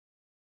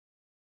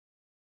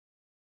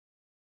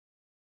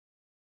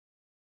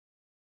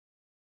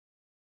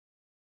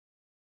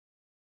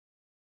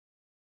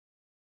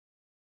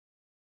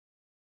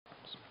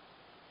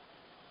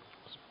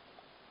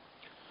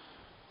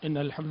إن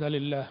الحمد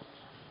لله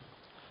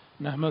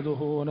نحمده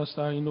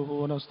ونستعينه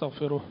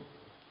ونستغفره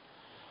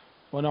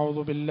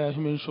ونعوذ بالله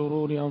من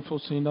شرور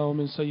أنفسنا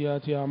ومن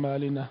سيئات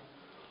أعمالنا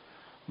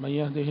من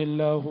يهده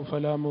الله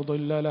فلا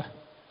مضل له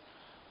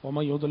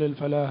ومن يضلل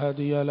فلا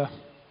هادي له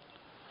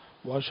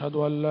وأشهد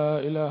أن لا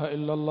إله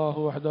إلا الله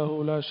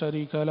وحده لا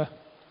شريك له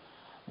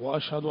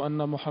وأشهد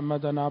أن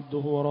محمدا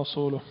عبده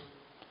ورسوله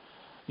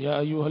يا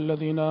أيها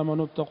الذين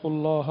آمنوا اتقوا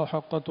الله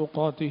حق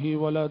تقاته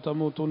ولا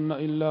تموتن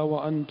إلا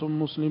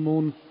وأنتم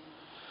مسلمون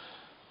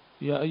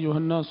يا أيها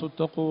الناس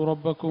اتقوا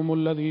ربكم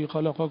الذي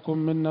خلقكم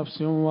من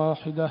نفس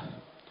واحدة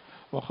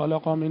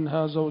وخلق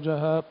منها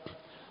زوجها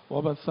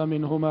وبث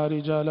منهما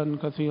رجالا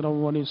كثيرا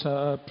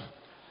ونساء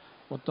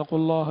واتقوا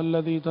الله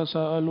الذي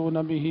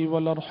تساءلون به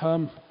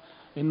والأرحام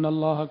إن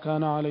الله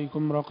كان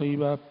عليكم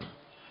رقيبا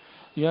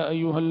يا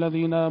أيها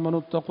الذين آمنوا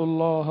اتقوا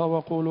الله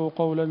وقولوا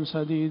قولا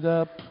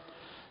سديدا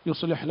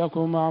يصلح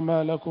لكم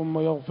أعمالكم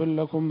ويغفر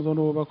لكم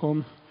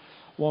ذنوبكم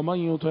ومن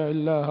يطع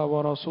الله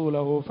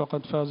ورسوله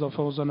فقد فاز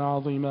فوزا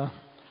عظيما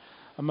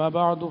أما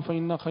بعد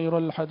فإن خير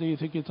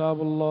الحديث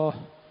كتاب الله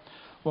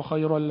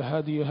وخير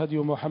الهدي هدي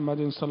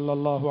محمد صلى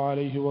الله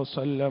عليه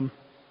وسلم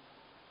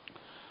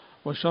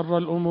وشر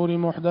الأمور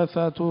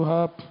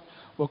محدثاتها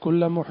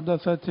وكل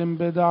محدثة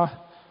بدعة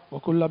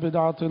وكل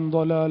بدعة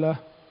ضلالة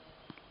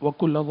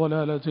وكل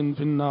ضلالة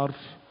في النار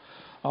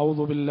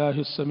أعوذ بالله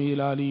السميع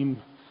العليم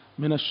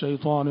من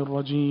الشيطان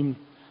الرجيم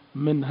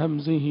من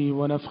همزه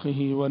ونفخه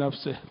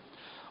ونفسه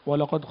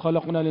ولقد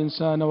خلقنا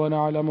الإنسان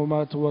ونعلم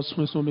ما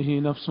توسوس به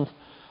نفسه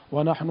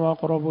ونحن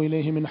أقرب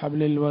إليه من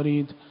حبل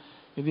الوريد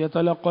إذ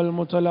يتلقى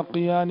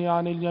المتلقيان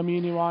عن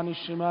اليمين وعن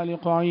الشمال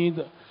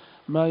قعيد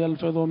ما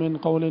يلفظ من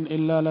قول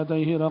إلا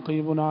لديه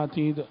رقيب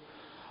عتيد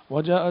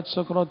وجاءت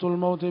سكرة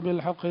الموت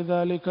بالحق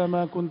ذلك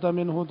ما كنت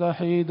منه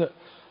تحيد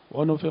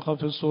ونفخ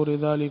في الصور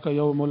ذلك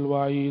يوم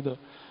الوعيد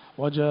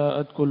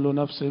وجاءت كل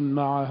نفس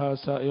معها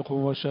سائق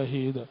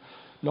وشهيد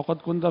لقد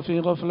كنت في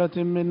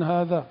غفلة من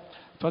هذا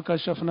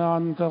فكشفنا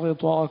عنك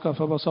غطاءك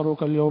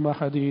فبصرك اليوم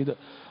حديد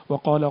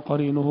وقال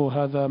قرينه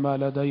هذا ما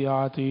لدي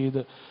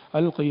عتيد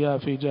ألقيا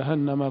في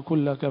جهنم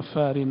كل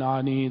كفار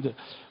عنيد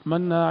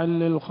مناع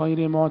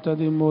للخير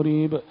معتد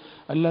مريب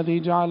الذي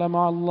جعل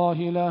مع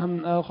الله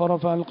إلها آخر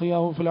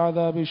فألقياه في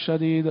العذاب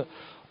الشديد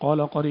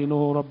قال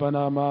قرينه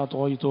ربنا ما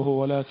أطغيته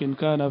ولكن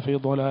كان في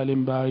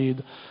ضلال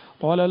بعيد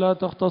قال لا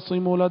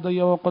تختصموا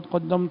لدي وقد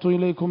قدمت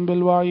إليكم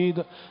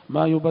بالوعيد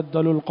ما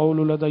يبدل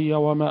القول لدي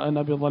وما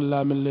أنا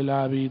بظلام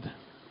للعبيد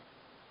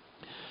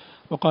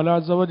وقال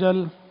عز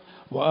وجل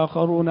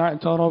وآخرون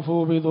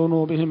اعترفوا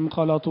بذنوبهم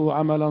خلطوا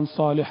عملا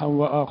صالحا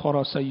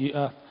وآخر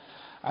سيئا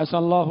عسى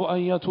الله أن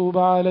يتوب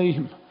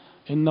عليهم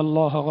إن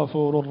الله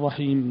غفور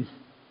رحيم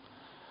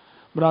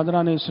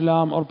برادران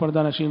اسلام اور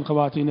پردہ نشین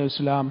خواتین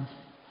اسلام،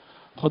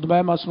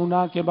 خطبہ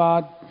مسنونہ کے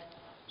بعد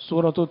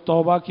سورۃ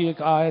التوبہ کی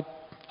ایک آیت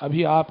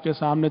ابھی آپ کے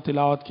سامنے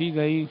تلاوت کی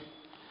گئی۔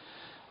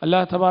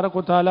 اللہ تبارک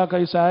و تعالیٰ کا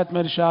اس آیت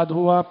میں ارشاد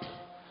ہوا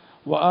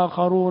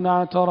وَآخَرُونَ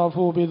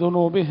اعْتَرَفُوا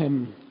بِذُنُوبِهِمْ،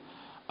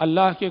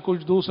 اللہ کے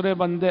کچھ دوسرے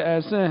بندے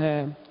ایسے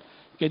ہیں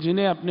کہ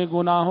جنہیں اپنے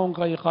گناہوں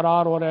کا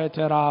اقرار اور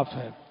اعتراف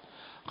ہے۔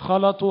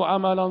 خَلَطُوا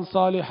عَمَلًا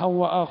صَالِحًا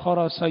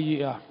وَآخَرَ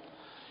سَيِّئًا،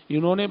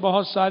 انہوں نے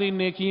بہت ساری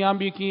نیکیاں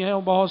بھی کی ہیں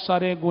اور بہت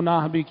سارے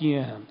گناہ بھی کیے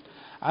ہیں۔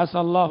 عَسَى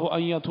اللَّهُ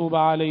أَن يَتُوبَ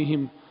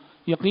عَلَيْهِمْ،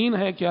 یقین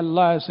ہے کہ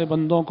اللہ ایسے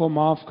بندوں کو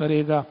معاف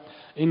کرے گا۔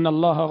 ان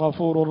اللہ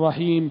غفور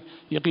الرحیم،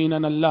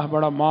 یقیناً اللہ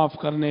بڑا معاف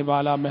کرنے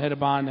والا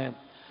مہربان ہے۔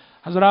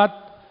 حضرات،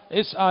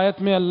 اس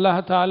آیت میں اللہ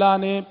تعالیٰ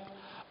نے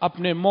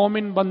اپنے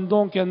مومن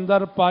بندوں کے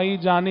اندر پائی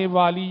جانے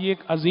والی ایک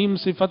عظیم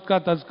صفت کا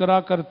تذکرہ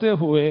کرتے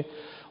ہوئے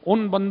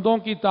ان بندوں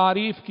کی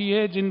تعریف کی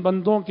ہے جن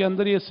بندوں کے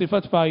اندر یہ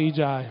صفت پائی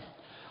جائے،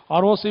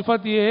 اور وہ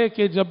صفت یہ ہے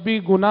کہ جب بھی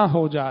گناہ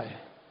ہو جائے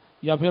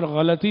یا پھر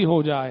غلطی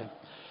ہو جائے،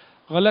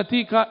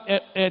 غلطی کا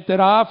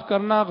اعتراف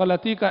کرنا،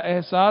 غلطی کا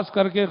احساس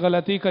کر کے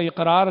غلطی کا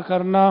اقرار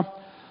کرنا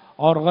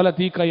اور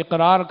غلطی کا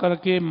اقرار کر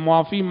کے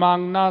معافی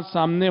مانگنا،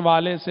 سامنے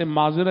والے سے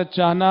معذرت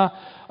چاہنا،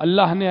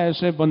 اللہ نے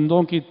ایسے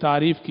بندوں کی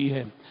تعریف کی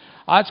ہے۔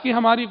 آج کی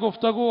ہماری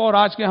گفتگو اور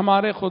آج کے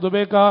ہمارے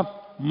خطبے کا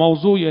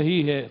موضوع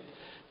یہی ہے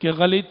کہ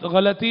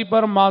غلطی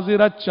پر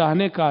معذرت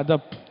چاہنے کا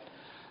ادب۔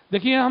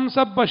 دیکھیے، ہم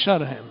سب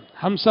بشر ہیں،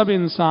 ہم سب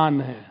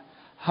انسان ہیں،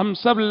 ہم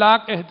سب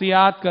لاکھ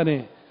احتیاط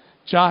کریں،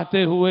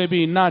 چاہتے ہوئے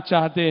بھی نہ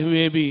چاہتے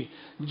ہوئے بھی،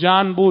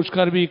 جان بوجھ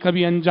کر بھی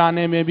کبھی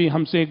انجانے میں بھی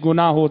ہم سے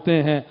گناہ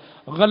ہوتے ہیں،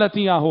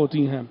 غلطیاں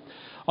ہوتی ہیں،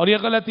 اور یہ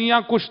غلطیاں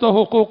کچھ تو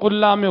حقوق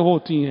اللہ میں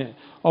ہوتی ہیں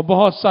اور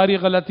بہت ساری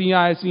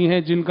غلطیاں ایسی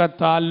ہیں جن کا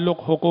تعلق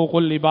حقوق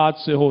العباد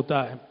سے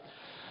ہوتا ہے۔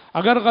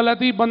 اگر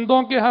غلطی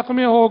بندوں کے حق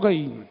میں ہو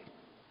گئی،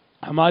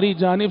 ہماری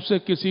جانب سے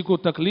کسی کو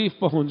تکلیف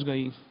پہنچ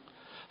گئی،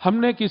 ہم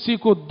نے کسی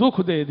کو دکھ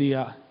دے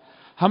دیا،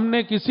 ہم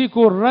نے کسی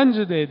کو رنج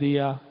دے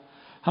دیا،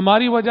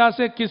 ہماری وجہ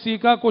سے کسی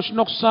کا کچھ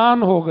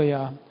نقصان ہو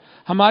گیا،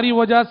 ہماری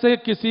وجہ سے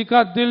کسی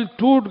کا دل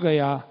ٹوٹ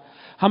گیا،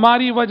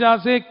 ہماری وجہ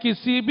سے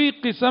کسی بھی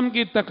قسم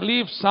کی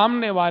تکلیف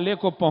سامنے والے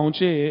کو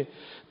پہنچے،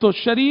 تو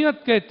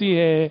شریعت کہتی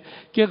ہے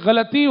کہ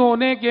غلطی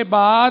ہونے کے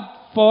بعد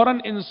فوراً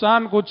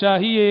انسان کو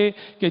چاہیے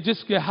کہ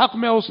جس کے حق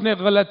میں اس نے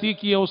غلطی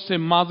کی ہے اس سے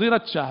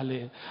معذرت چاہ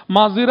لے،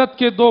 معذرت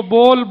کے دو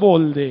بول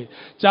بول دے،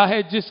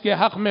 چاہے جس کے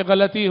حق میں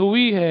غلطی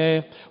ہوئی ہے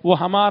وہ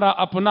ہمارا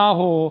اپنا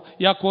ہو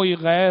یا کوئی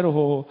غیر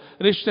ہو،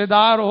 رشتہ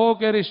دار ہو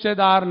کہ رشتہ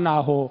دار نہ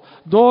ہو،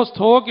 دوست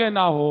ہو کہ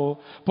نہ ہو،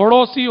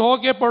 پڑوسی ہو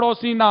کہ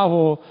پڑوسی نہ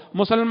ہو،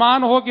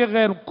 مسلمان ہو کہ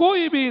غیر،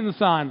 کوئی بھی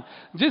انسان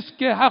جس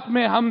کے حق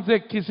میں ہم سے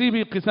کسی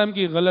بھی قسم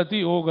کی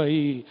غلطی ہو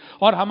گئی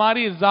اور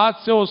ہماری ذات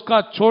سے اس کا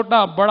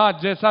چھوٹا بڑا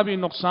جیسا بھی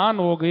نقصان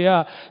ہو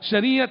گیا،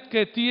 شریعت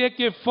کہتی ہے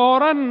کہ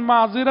فوراً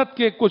معذرت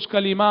کے کچھ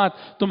کلمات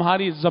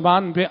تمہاری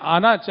زبان پہ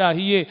آنا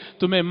چاہیے،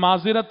 تمہیں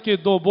معذرت کے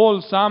دو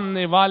بول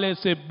سامنے والے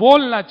سے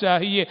بولنا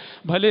چاہیے،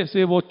 بھلے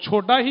سے وہ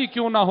چھوٹا ہی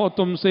کیوں نہ ہو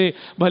تم سے،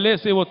 بھلے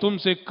سے وہ تم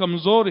سے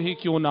کمزور ہی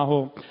کیوں نہ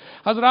ہو۔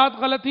 حضرات،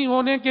 غلطی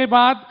ہونے کے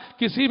بعد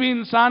کسی بھی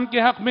انسان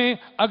کے حق میں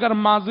اگر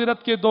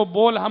معذرت کے دو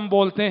بول ہم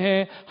بولتے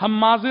ہیں، ہم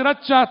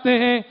معذرت چاہتے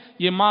ہیں،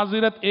 یہ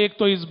معذرت ایک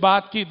تو اس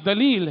بات کی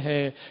دلیل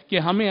ہے کہ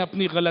ہمیں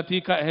اپنی غلطی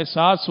کا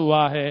احساس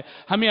ہوا ہے،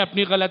 ہمیں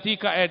اپنی غلطی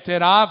کا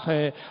اعتراف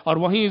ہے، اور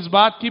وہیں اس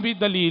بات کی بھی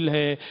دلیل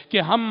ہے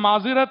کہ ہم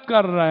معذرت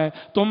کر رہے ہیں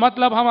تو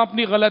مطلب ہم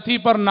اپنی غلطی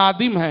پر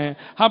نادم ہیں،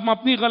 ہم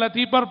اپنی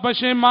غلطی پر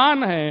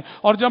پشیمان ہیں،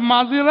 اور جب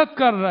معذرت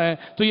کر رہے ہیں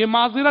تو یہ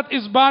معذرت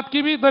اس بات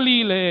کی بھی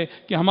دلیل ہے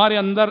کہ ہمارے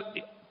اندر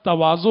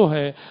تواضع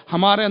ہے،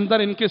 ہمارے اندر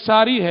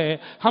انکساری ہے،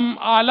 ہم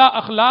اعلیٰ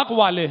اخلاق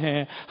والے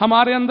ہیں،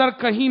 ہمارے اندر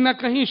کہیں نہ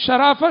کہیں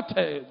شرافت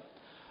ہے۔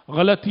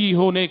 غلطی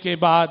ہونے کے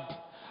بعد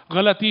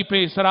غلطی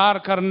پہ اصرار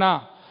کرنا،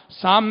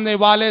 سامنے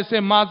والے سے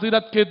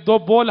معذرت کے دو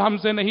بول ہم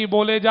سے نہیں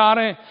بولے جا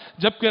رہے،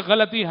 جبکہ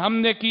غلطی ہم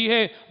نے کی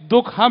ہے،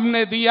 دکھ ہم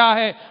نے دیا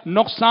ہے،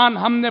 نقصان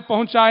ہم نے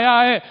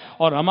پہنچایا ہے،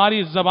 اور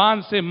ہماری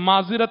زبان سے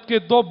معذرت کے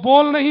دو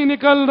بول نہیں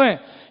نکل رہے،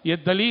 یہ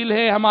دلیل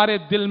ہے ہمارے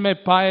دل میں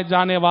پائے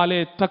جانے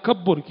والے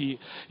تکبر کی،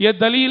 یہ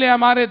دلیل ہے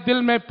ہمارے دل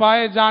میں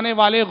پائے جانے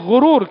والے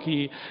غرور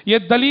کی، یہ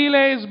دلیل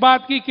ہے اس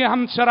بات کی کہ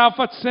ہم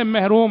شرافت سے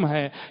محروم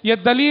ہیں، یہ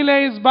دلیل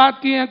ہے اس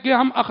بات کی کہ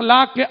ہم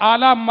اخلاق کے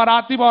اعلیٰ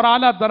مراتب اور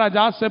اعلیٰ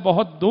درجات سے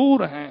بہت دور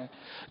ہیں۔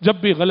 جب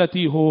بھی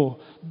غلطی ہو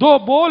دو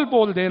بول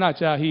بول دینا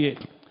چاہیے،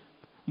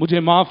 مجھے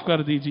معاف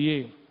کر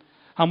دیجئے،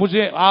 ہاں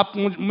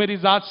میری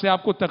ذات سے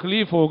آپ کو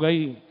تکلیف ہو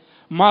گئی،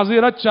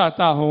 معذرت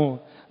چاہتا ہوں،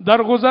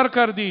 درگزر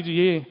کر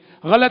دیجئے،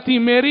 غلطی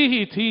میری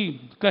ہی تھی،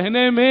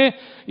 کہنے میں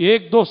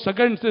ایک دو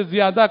سیکنڈ سے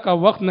زیادہ کا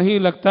وقت نہیں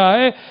لگتا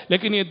ہے،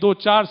 لیکن یہ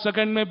 2-4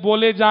 سیکنڈ میں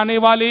بولے جانے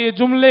والے یہ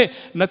جملے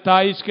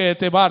نتائج کے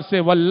اعتبار سے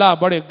واللہ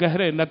بڑے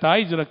گہرے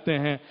نتائج رکھتے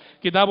ہیں۔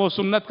 کتاب و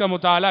سنت کا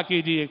مطالعہ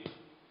کیجئے،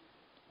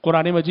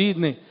 قرآن مجید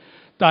نے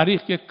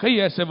تاریخ کے کئی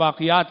ایسے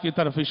واقعات کی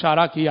طرف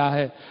اشارہ کیا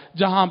ہے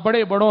جہاں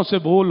بڑے بڑوں سے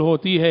بھول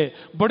ہوتی ہے،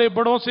 بڑے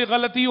بڑوں سے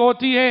غلطی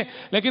ہوتی ہے،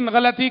 لیکن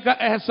غلطی کا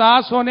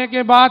احساس ہونے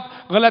کے بعد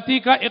غلطی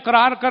کا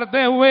اقرار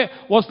کرتے ہوئے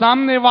وہ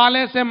سامنے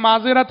والے سے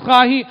معذرت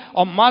خواہی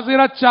اور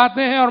معذرت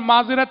چاہتے ہیں اور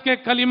معذرت کے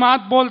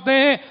کلمات بولتے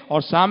ہیں،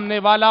 اور سامنے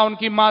والا ان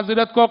کی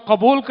معذرت کو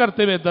قبول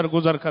کرتے ہوئے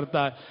درگزر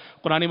کرتا ہے۔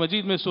 قرآن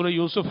مجید میں سورہ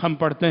یوسف ہم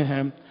پڑھتے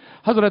ہیں،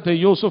 حضرت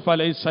یوسف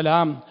علیہ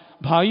السلام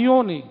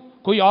بھائیوں نے،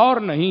 کوئی اور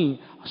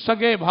نہیں،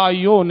 سگے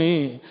بھائیوں نے،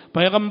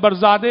 پیغمبر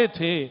زادے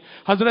تھے،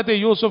 حضرت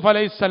یوسف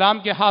علیہ السلام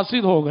کے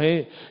حاسد ہو گئے،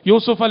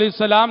 یوسف علیہ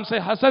السلام سے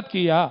حسد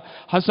کیا،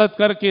 حسد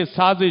کر کے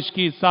سازش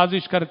کی،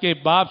 سازش کر کے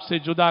باپ سے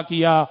جدا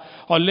کیا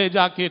اور لے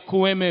جا کے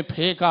کنویں میں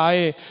پھینک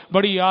آئے۔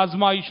 بڑی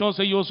آزمائشوں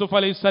سے یوسف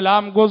علیہ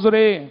السلام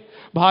گزرے،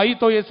 بھائی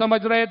تو یہ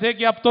سمجھ رہے تھے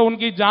کہ اب تو ان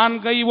کی جان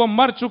گئی، وہ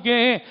مر چکے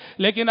ہیں،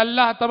 لیکن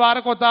اللہ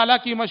تبارک و تعالیٰ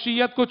کی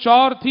مشیت کچھ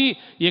اور تھی۔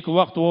 ایک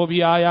وقت وہ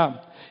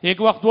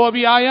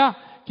بھی آیا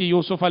کہ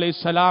یوسف علیہ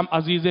السلام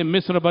عزیز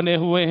مصر بنے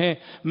ہوئے ہیں،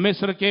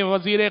 مصر کے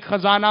وزیر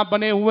خزانہ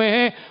بنے ہوئے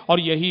ہیں، اور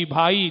یہی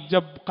بھائی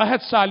جب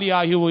قحط سالی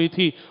آئی ہوئی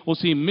تھی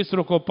اسی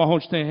مصر کو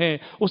پہنچتے ہیں،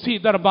 اسی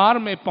دربار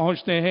میں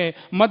پہنچتے ہیں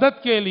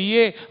مدد کے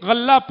لیے،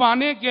 غلہ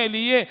پانے کے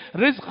لیے،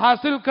 رزق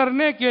حاصل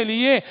کرنے کے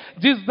لیے۔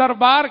 جس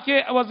دربار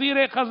کے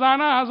وزیر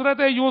خزانہ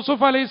حضرت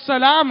یوسف علیہ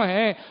السلام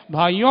ہیں،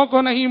 بھائیوں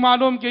کو نہیں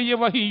معلوم کہ یہ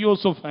وہی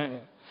یوسف ہیں،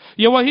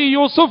 یہ وہی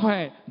یوسف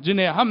ہیں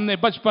جنہیں ہم نے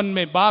بچپن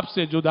میں باپ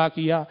سے جدا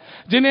کیا،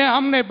 جنہیں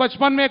ہم نے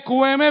بچپن میں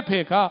کنویں میں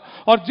پھینکا،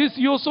 اور جس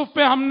یوسف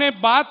پہ ہم نے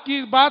بات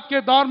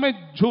کے دور میں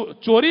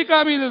چوری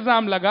کا بھی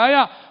الزام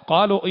لگایا۔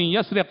 قالوا ان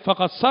يسرق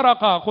فقد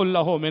سرق قل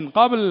له من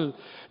قبل،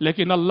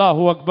 لیکن اللہ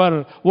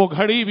اکبر، وہ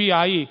گھڑی بھی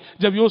آئی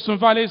جب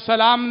یوسف علیہ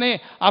السلام نے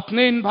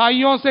اپنے ان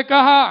بھائیوں سے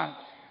کہا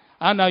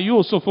انا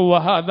یوسف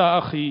وهذا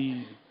اخی،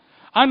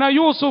 انا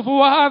یوسف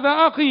وهذا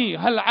اخی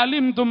هل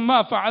علمتم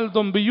ما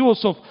فعلتم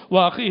بیوسف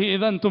واخیہ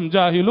اذا انتم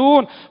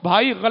جاہلون۔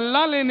 بھائی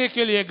غلہ لینے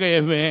کے لیے گئے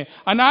ہوئے ہیں،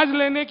 اناج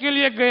لینے کے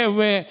لیے گئے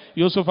ہوئے ہیں،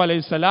 یوسف علیہ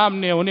السلام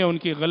نے انہیں ان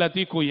کی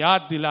غلطی کو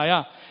یاد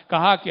دلایا،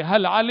 کہا کہ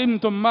هل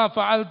علمتم ما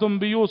فعلتم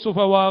بیوسف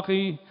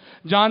واخیہ،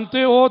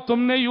 جانتے ہو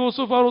تم نے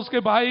یوسف اور اس کے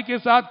بھائی کے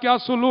ساتھ کیا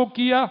سلوک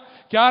کیا،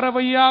 کیا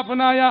رویہ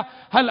اپنایا؟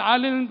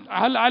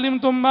 هل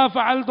علمتم ما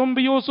فعلتم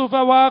بیوسف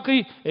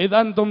واخیہ اذا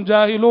انتم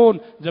جاہلون،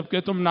 جبکہ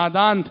تم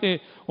نادان تھے۔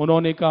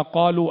 انہوں نے کہا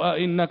قالوا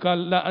انک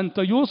لانت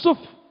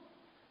یوسف،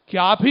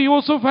 کیا آپ ہی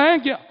یوسف ہیں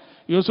کیا؟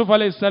 یوسف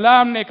علیہ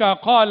السلام نے کہا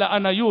قال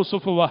انا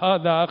یوسف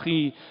وہذا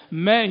اخی،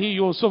 میں ہی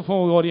یوسف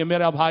ہوں اور یہ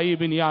میرا بھائی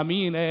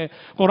بنیامین ہے۔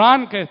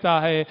 قرآن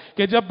کہتا ہے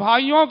کہ جب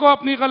بھائیوں کو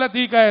اپنی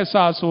غلطی کا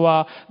احساس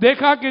ہوا،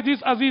 دیکھا کہ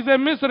جس عزیز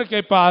مصر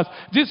کے پاس،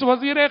 جس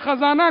وزیر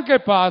خزانہ کے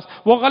پاس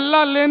وہ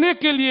غلہ لینے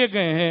کے لیے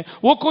گئے ہیں،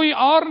 وہ کوئی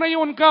اور نہیں،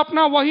 ان کا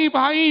اپنا وہی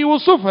بھائی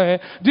یوسف ہے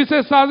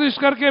جسے سازش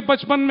کر کے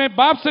بچپن میں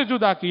باپ سے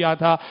جدا کیا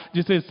تھا،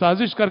 جسے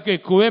سازش کر کے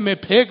کنویں میں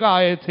پھینک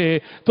آئے تھے،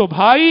 تو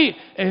بھائی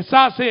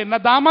احساس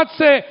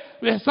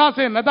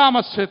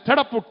ندامت سے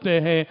تڑپ اٹھتے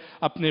ہیں،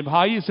 اپنے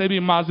بھائی سے بھی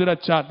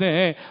معذرت چاہتے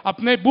ہیں،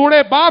 اپنے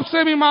بوڑھے باپ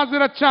سے بھی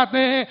معذرت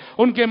چاہتے ہیں۔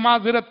 ان کے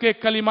معذرت کے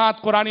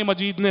کلمات قرآن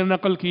مجید نے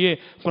نقل کیے۔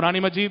 قرآن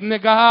مجید نے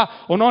کہا،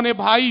 انہوں نے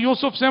بھائی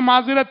یوسف سے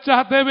معذرت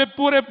چاہتے ہوئے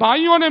پورے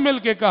بھائیوں نے مل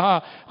کے کہا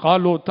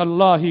قالوا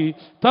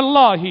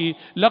تاللہ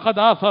لقد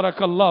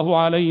آثرک اللہ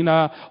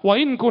علینا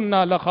وان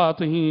کنا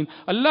لخاطئین،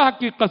 اللہ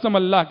کی قسم،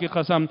 اللہ کی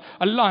قسم،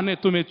 اللہ نے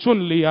تمہیں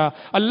چن لیا،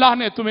 اللہ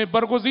نے تمہیں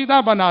برگزیدہ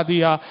بنا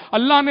دیا،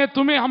 اللہ نے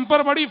تمہیں ہم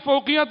پر بڑی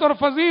فوقیت اور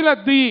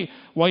فضیلت دی۔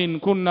 وَإِن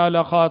كُنَّا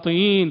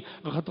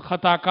لَخَاطِئِينَ،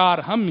 خطاکار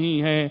ہم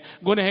ہی ہیں،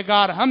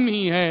 گنہگار ہم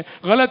ہی ہیں،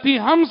 غلطی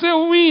ہم سے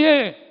ہوئی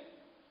ہے۔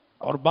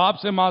 اور باپ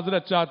سے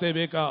معذرت چاہتے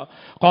ہوئے کہا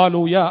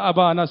قالوا یا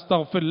ابانا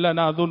استغفر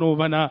لنا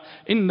ذنوبنا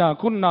انا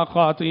كنا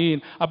خاطئین،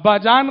 ابا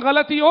جان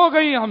غلطی ہو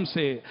گئی ہم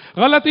سے،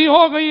 غلطی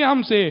ہو گئی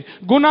ہم سے،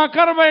 گناہ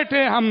کر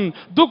بیٹھے ہم،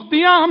 دکھ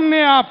دیا ہم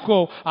نے آپ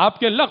کو، آپ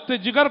کے لخت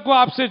جگر کو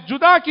آپ سے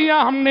جدا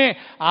کیا ہم نے،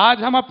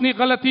 آج ہم اپنی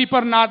غلطی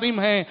پر نادم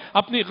ہیں،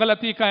 اپنی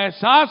غلطی کا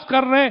احساس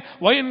کر رہے ہیں۔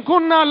 وَإِن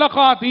كُنَّا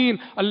لَخَاطِئِينَ،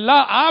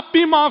 اللہ آپ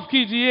بھی معاف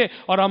کیجئے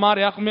اور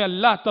ہمارے حق میں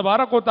اللہ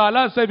تبارک و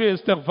تعالیٰ سے بھی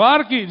استغفار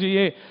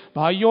کیجئے۔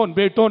 بھائیوں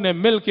بیٹوں نے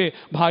مل کے،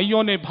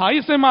 بھائیوں نے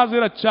بھائی سے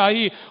معذرت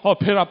چاہی اور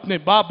پھر اپنے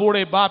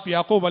بوڑھے باپ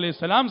یعقوب علیہ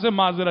السلام سے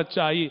معذرت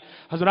چاہی۔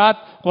 حضرات،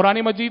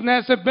 قرآن مجید نے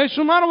ایسے بے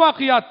شمار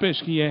واقعات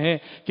پیش کیے ہیں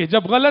کہ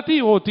جب غلطی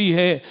ہوتی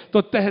ہے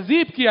تو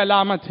تہذیب کی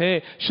علامت ہے،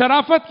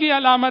 شرافت کی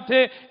علامت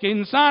ہے کہ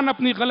انسان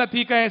اپنی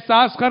غلطی کا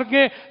احساس کر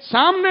کے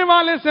سامنے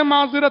والے سے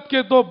معذرت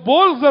کے دو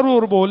بول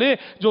ضرور بولے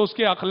جو اس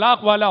کے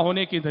اخلاق والا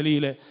ہونے کی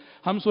دلیل ہے۔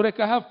 ہم سورہ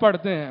کہف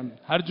پڑھتے ہیں،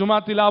 ہر جمعہ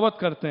تلاوت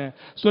کرتے ہیں،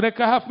 سورہ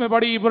کہف میں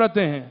بڑی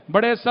عبرتیں ہیں،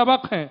 بڑے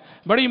سبق ہیں،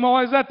 بڑی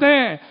موعظتیں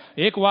ہیں۔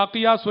 ایک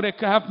واقعہ سورہ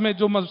کہف میں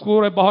جو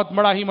مذکور ہے، بہت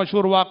بڑا ہی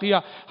مشہور واقعہ،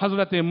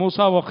 حضرت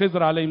موسیٰ و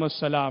خضر علیہ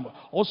السلام،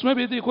 اس میں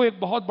بھی دیکھو ایک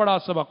بہت بڑا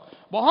سبق،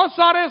 بہت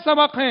سارے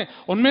سبق ہیں،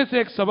 ان میں سے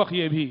ایک سبق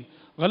یہ بھی،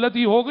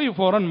 غلطی ہو گئی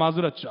فوراً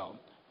معذرت چاہو،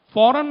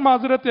 فوراً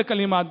معذرت کے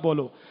کلمات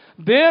بولو،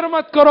 دیر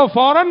مت کرو،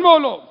 فوراً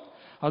بولو۔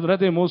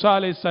 حضرت موسیٰ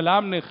علیہ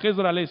السلام نے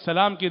خضر علیہ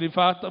السلام کی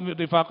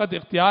رفاقت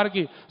اختیار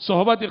کی،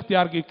 صحبت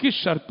اختیار کی، کس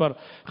شرط پر؟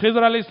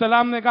 خضر علیہ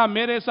السلام نے کہا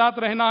میرے ساتھ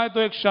رہنا ہے تو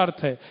ایک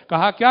شرط ہے۔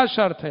 کہا کیا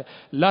شرط ہے؟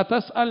 لا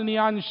تسألنی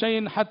عن شیء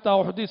حتی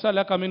احدث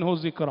لک منہ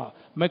ذکرا،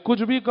 میں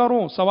کچھ بھی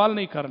کروں سوال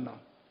نہیں کرنا،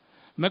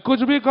 میں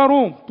کچھ بھی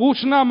کروں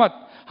پوچھنا مت،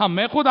 ہاں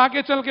میں خود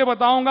آگے چل کے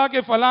بتاؤں گا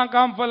کہ فلاں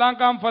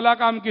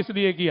کام کس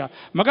لیے کیا،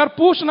 مگر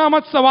پوچھنا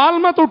مت،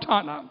 سوال مت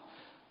اٹھانا۔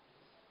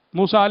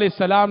 موسیٰ علیہ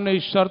السلام نے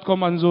اس شرط کو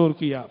منظور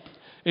کیا،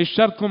 اس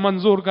شرط کو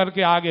منظور کر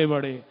کے آگے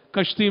بڑھے،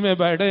 کشتی میں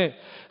بیٹھے،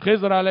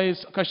 خضر علیہ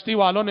کشتی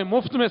والوں نے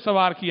مفت میں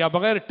سوار کیا،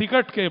 بغیر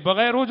ٹکٹ کے،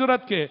 بغیر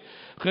اجرت کے۔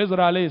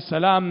 خضر علیہ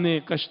السلام نے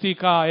کشتی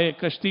کا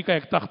ایک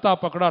تختہ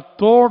پکڑا،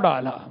 توڑ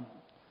ڈالا،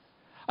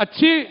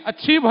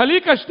 اچھی بھلی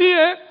کشتی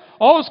ہے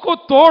اور اس کو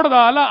توڑ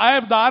ڈالا،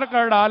 عیب دار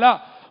کر ڈالا۔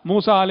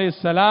 موسیٰ علیہ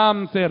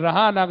السلام سے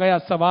رہا نہ گیا،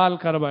 سوال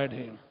کر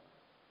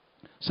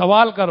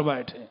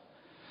بیٹھے۔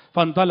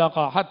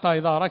 فانطلقا حتى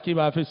إذا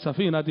ركبا في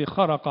السفينة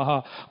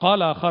خرقها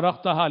قال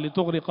خرقتها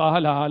لتغرق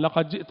أهلها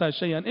لقد جئت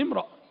شيئا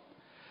امرا،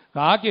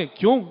 کہا کہ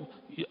کیوں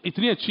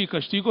اتنی اچھی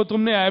کشتی کو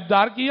تم نے عیب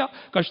دار کیا،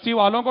 کشتی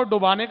والوں کو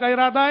ڈبانے کا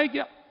ارادہ ہے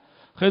کیا؟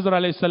 خضر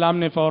علیہ السلام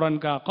نے فوراً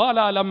کہا قال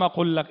ألم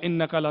أقل لك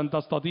إنك لن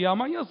تستطيع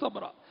معي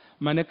صبرا،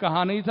 میں نے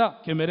کہا نہیں تھا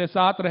کہ میرے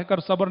ساتھ رہ کر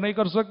صبر نہیں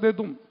کر سکتے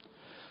تم؟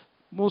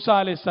 موسیٰ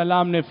علیہ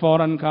السلام نے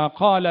فوراً کہا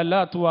قال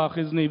لا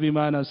تؤاخذني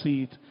بما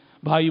نسيت،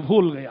 بھائی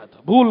بھول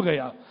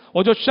گیا،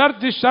 اور جو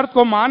جس شرط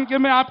کو مان کے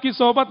میں آپ کی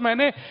صحبت میں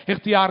نے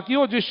اختیار کی،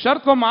 اور جس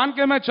شرط کو مان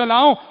کے میں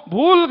چلاؤں،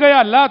 بھول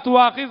گیا۔ لا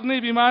تؤاخذنی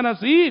بما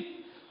نسیت،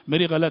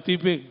 میری غلطی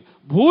پہ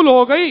بھول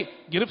ہو گئی،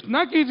 گرفت نہ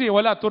کیجیے۔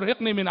 ولا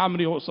ترهقنی من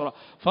امری عسرا،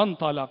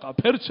 فانطلقا،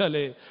 پھر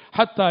چلے،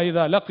 حتی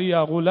اذا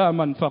لقیا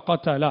غلاما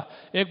فقتله،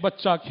 ایک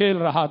بچہ کھیل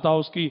رہا تھا،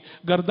 اس کی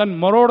گردن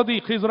مروڑ دی،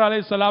 خضر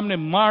علیہ السلام نے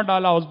مار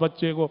ڈالا اس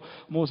بچے کو۔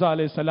 موسیٰ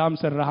علیہ السلام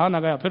سے رہا نہ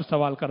گیا، پھر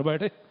سوال کر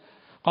بیٹھے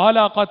قال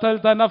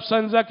قتلت نفسا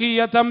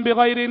زکیۃ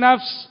بغیر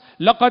نفس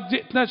لقد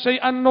جئت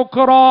شیئا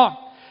نکرا،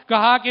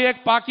 کہا کہ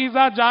ایک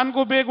پاکیزہ جان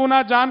کو، بے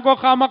گناہ جان کو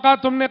خامخواہ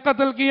تم نے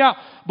قتل کیا،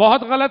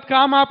 بہت غلط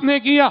کام آپ نے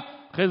کیا۔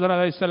 خضر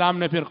علیہ السلام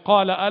نے پھر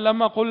قال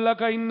الم اقل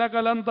لك انك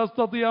لن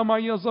تستطيع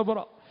معي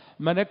صبرا،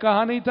 میں نے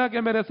کہا نہیں تھا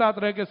کہ میرے ساتھ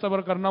رہ کے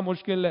صبر کرنا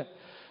مشکل ہے؟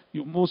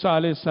 موسیٰ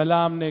علیہ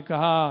السلام نے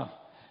کہا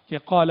کہ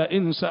قال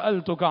ان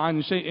سألتك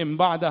عن شيء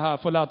بعدها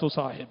فلا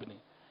تصاحبني،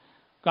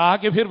 کہا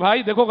کہ پھر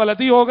بھائی دیکھو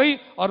غلطی ہو گئی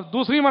اور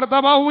دوسری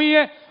مرتبہ ہوئی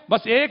ہے،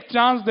 بس ایک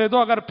چانس دے دو،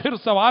 اگر پھر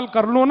سوال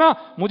کر لو نا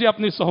مجھے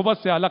اپنی صحبت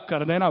سے الگ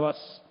کر دینا بس۔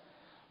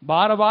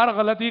 بار بار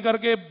غلطی کر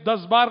کے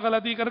 10 بار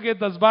غلطی کر کے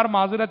 10 بار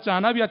معذرت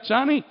چاہنا بھی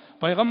اچھا نہیں،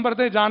 پیغمبر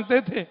تھے، جانتے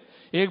تھے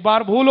ایک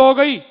بار بھول ہو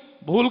گئی،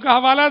 بھول کا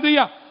حوالہ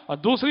دیا، اور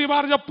دوسری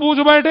بار جب پوچھ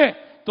بیٹھے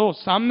تو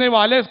سامنے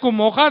والے کو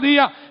موقع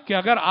دیا کہ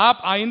اگر آپ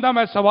آئندہ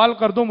میں سوال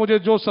کر دوں، مجھے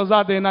جو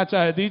سزا دینا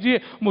چاہے دیجئے،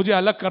 مجھے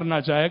الگ کرنا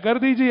چاہے کر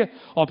دیجئے۔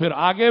 اور پھر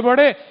آگے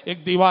بڑھے،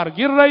 ایک دیوار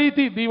گر رہی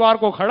تھی، دیوار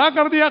کو کھڑا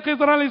کر دیا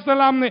خضر علیہ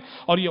السلام نے،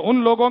 اور یہ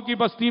ان لوگوں کی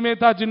بستی میں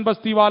تھا جن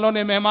بستی والوں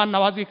نے مہمان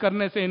نوازی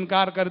کرنے سے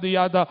انکار کر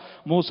دیا تھا۔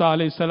 موسیٰ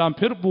علیہ السلام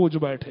پھر پوچھ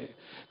بیٹھے،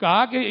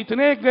 کہا کہ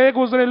اتنے گئے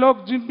گزرے لوگ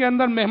جن کے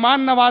اندر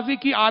مہمان نوازی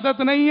کی عادت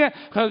نہیں ہے،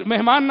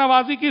 مہمان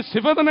نوازی کی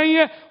صفت نہیں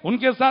ہے، ان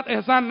کے ساتھ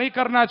احسان نہیں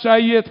کرنا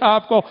چاہیے تھا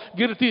آپ کو،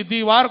 گرتی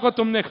دیوار کو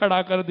تم نے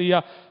کھڑا کر دیا۔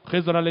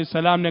 خضر علیہ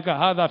السلام نے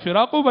کہا ھذا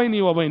فراق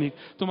بینی و بینک،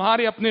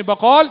 تمہارے اپنے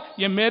بقول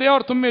یہ میرے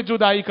اور تم میں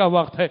جدائی کا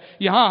وقت ہے۔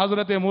 یہاں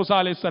حضرت موسیٰ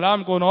علیہ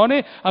السلام کو انہوں نے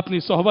اپنی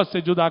صحبت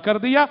سے جدا کر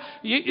دیا۔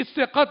 یہ اس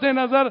سے قطع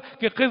نظر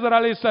کہ خضر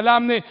علیہ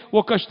السلام نے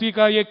وہ کشتی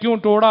کا یہ کیوں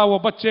توڑا، وہ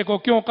بچے کو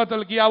کیوں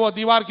قتل کیا، وہ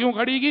دیوار کیوں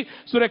کھڑی کی،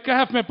 سورہ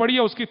کہف میں پڑھی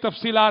ہے، اس کی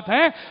تفصیلات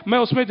ہیں، میں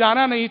اس میں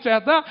جانا نہیں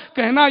چاہتا۔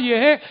 کہنا یہ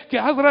ہے کہ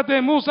حضرت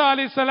موسیٰ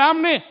علیہ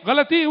السلام نے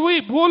غلطی ہوئی،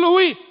 بھول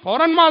ہوئی،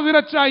 فوراً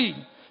معذرت چاہی،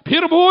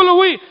 پھر بھول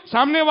ہوئی،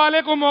 سامنے والے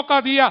کو موقع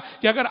دیا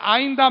کہ اگر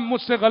آئندہ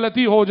مجھ سے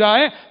غلطی ہو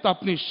جائے تو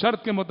اپنی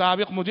شرط کے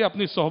مطابق مجھے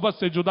اپنی صحبت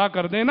سے جدا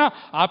کر دینا،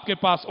 آپ کے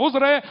پاس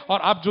عذر ہے اور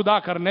آپ جدا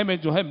کرنے میں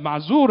جو ہے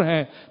معذور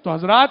ہیں۔ تو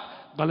حضرات،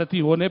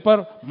 غلطی ہونے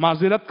پر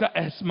معذرت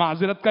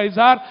کا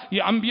اظہار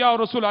یہ انبیاء اور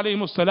رسول علیہ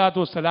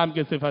السلام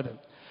کے صفت ہے۔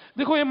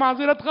 دیکھو، یہ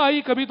معذرت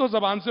خواہی کبھی تو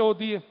زبان سے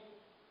ہوتی ہے،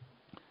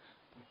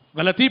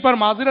 غلطی پر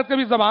معذرت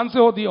کبھی زبان سے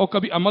ہوتی ہے اور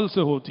کبھی عمل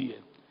سے ہوتی ہے،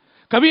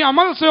 کبھی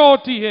عمل سے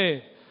ہوتی ہے۔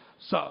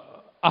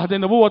 عہد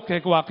نبوت کا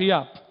ایک واقعہ،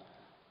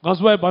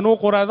 غزوہ بنو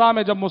قریظہ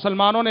میں جب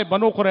مسلمانوں نے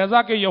بنو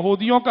قریظہ کے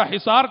یہودیوں کا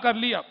حصار کر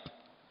لیا،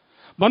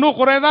 بنو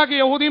قریظہ کے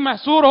یہودی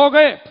محصور ہو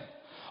گئے،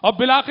 اور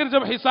بالآخر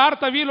جب حصار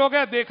طویل ہو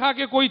گیا، دیکھا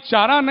کہ کوئی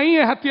چارہ نہیں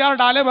ہے ہتھیار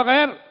ڈالے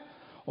بغیر،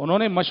 انہوں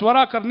نے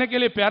مشورہ کرنے کے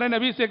لیے پیارے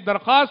نبی سے ایک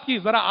درخواست کی،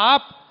 ذرا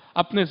آپ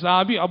اپنے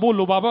صحابی ابو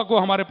لبابہ کو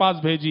ہمارے پاس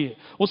بھیجیے،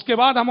 اس کے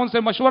بعد ہم ان سے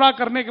مشورہ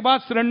کرنے کے بعد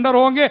سرنڈر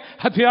ہوں گے،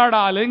 ہتھیار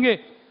ڈالیں گے۔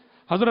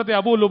 حضرت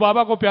ابو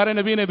لبابہ کو پیارے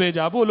نبی نے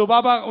بھیجا۔ ابو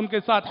لبابہ ان کے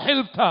ساتھ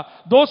حلف تھا،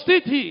 دوستی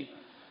تھی۔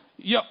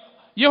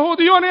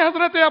 یہودیوں نے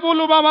حضرت ابو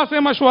لبابہ سے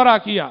مشورہ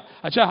کیا۔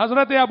 اچھا،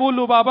 حضرت ابو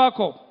لبابہ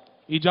کو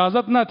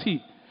اجازت نہ تھی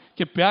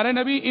کہ پیارے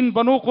نبی ان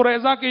بنو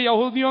قریظہ کے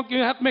یہودیوں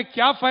کے حق میں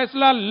کیا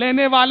فیصلہ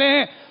لینے والے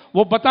ہیں،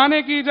 وہ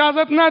بتانے کی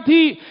اجازت نہ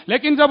تھی،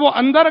 لیکن جب وہ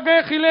اندر گئے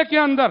قلعے کے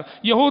اندر،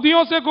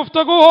 یہودیوں سے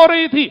گفتگو ہو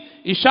رہی تھی،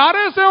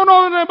 اشارے سے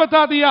انہوں نے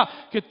بتا دیا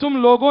کہ تم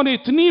لوگوں نے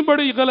اتنی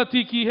بڑی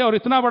غلطی کی ہے اور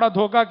اتنا بڑا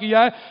دھوکہ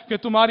کیا ہے کہ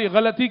تمہاری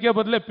غلطی کے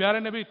بدلے پیارے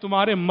نبی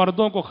تمہارے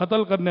مردوں کو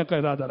قتل کرنے کا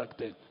ارادہ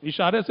رکھتے ہیں۔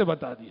 اشارے سے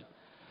بتا دیا،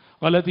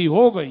 غلطی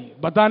ہو گئی،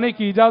 بتانے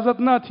کی اجازت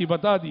نہ تھی،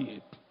 بتا دیے،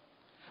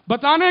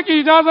 بتانے کی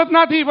اجازت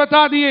نہ تھی،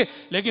 بتا دیے،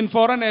 لیکن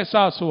فوراً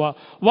احساس ہوا،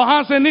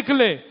 وہاں سے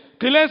نکلے،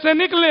 قلعے سے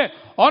نکلے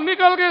اور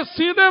نکل کے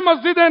سیدھے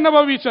مسجد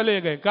نبوی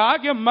چلے گئے۔ کہا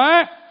کہ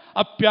میں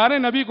اب پیارے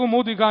نبی کو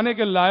منہ دکھانے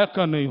کے لائق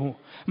کا نہیں ہوں،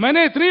 میں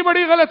نے اتنی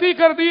بڑی غلطی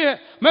کر دی ہے،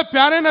 میں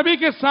پیارے نبی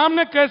کے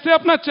سامنے کیسے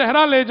اپنا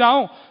چہرہ لے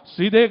جاؤں۔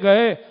 سیدھے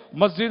گئے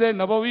مسجد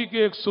نبوی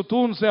کے ایک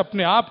ستون سے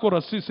اپنے آپ کو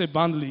رسی سے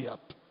باندھ لیا،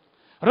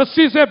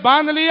 رسی سے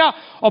باندھ لیا،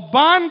 اور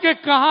باندھ کے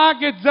کہا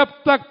کہ جب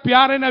تک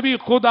پیارے نبی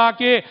خود آ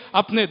کے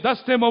اپنے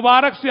دست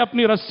مبارک سے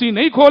اپنی رسی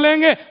نہیں کھولیں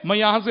گے، میں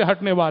یہاں سے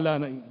ہٹنے والا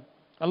نہیں۔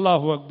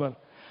 اللہ اکبر۔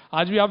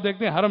 آج بھی آپ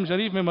دیکھتے ہیں حرم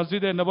شریف میں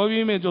مسجد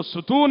نبوی میں جو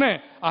ستون ہے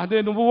عہد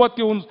نبوت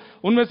کے،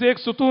 ان میں سے ایک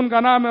ستون کا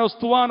نام ہے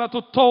اسطوانۃ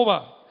التوبہ،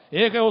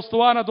 ایک ہے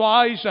اسطوانۃ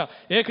عائشہ،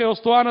 ایک ہے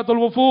اسطوانۃ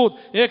الوفود،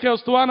 ایک ہے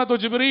اسطوانۃ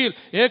جبریل،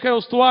 ایک ہے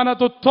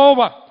اسطوانۃ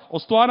التوبہ۔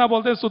 اسطوانہ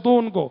بولتے ہیں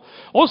ستون کو،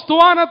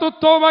 اسطوانۃ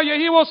التوبہ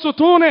یہی وہ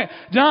ستون ہے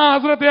جہاں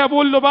حضرت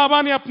ابو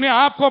لبابہ نے اپنے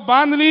آپ کو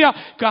باندھ لیا،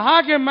 کہا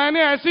کہ میں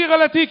نے ایسی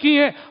غلطی کی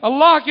ہے،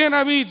 اللہ کے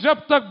نبی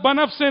جب تک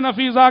بنفس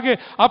نفیس آگے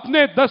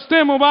اپنے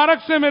دستے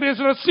مبارک سے میری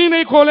رسی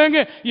نہیں کھولیں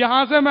گے،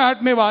 یہاں سے میں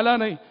ہٹنے والا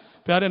نہیں۔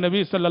 پیارے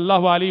نبی صلی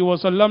اللہ علیہ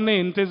وسلم نے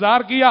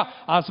انتظار کیا،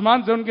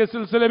 آسمان سے ان کے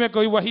سلسلے میں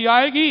کوئی وحی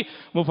آئے گی۔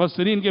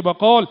 مفسرین کے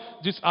بقول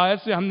جس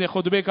آیت سے ہم نے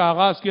خطبے کا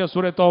آغاز کیا،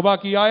 سورہ توبہ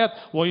کی آیت،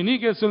 وہ انہی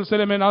کے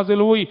سلسلے میں نازل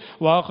ہوئی۔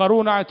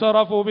 وَآخَرُونَ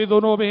اعْتَرَفُوا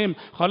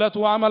بِذُنُوبِهِمْ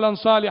خَلَطُوا عَمَلًا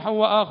صَالِحًا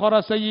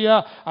وَآخَرَ سَيِّئًا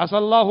عَسَى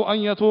اللَّهُ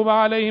أَن يَتُوبَ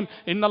عَلَيْهِمْ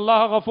إِنَّ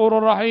اللَّهَ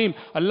غَفُورٌ رَحِيمٌ۔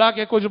 اللہ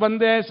کے کچھ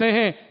بندے ایسے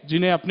ہیں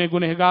جنہیں اپنے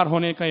گنہگار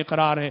ہونے کا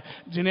اقرار ہے،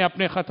 جنہیں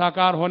اپنے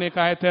خطاکار ہونے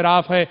کا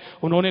اعتراف ہے،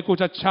 انہوں نے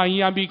کچھ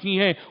اچھائیاں بھی کی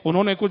ہیں،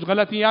 انہوں نے کچھ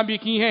غلطیاں بھی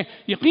کی ہیں،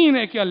 یقین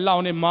ہے کہ اللہ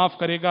انہیں معاف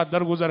کرے گا،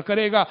 درگزر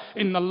کرے گا۔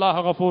 ان اللہ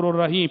غفور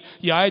الرحیم۔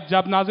 یہ آیت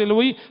جب نازل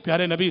ہوئی،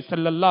 پیارے نبی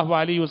صلی اللہ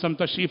علیہ وسلم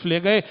تشریف لے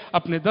گئے،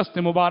 اپنے دست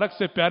مبارک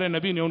سے پیارے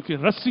نبی نے ان کی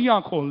رسیاں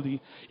کھول دی۔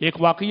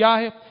 ایک واقعہ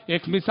ہے،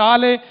 ایک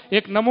مثال ہے،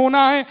 ایک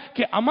نمونہ ہے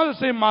کہ عمل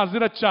سے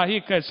معذرت چاہی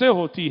کیسے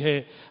ہوتی ہے۔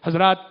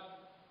 حضرات،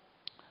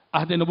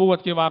 عہد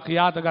نبوت کے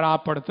واقعات اگر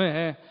آپ پڑھتے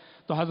ہیں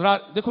تو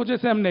حضرات دیکھو،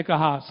 جیسے ہم نے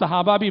کہا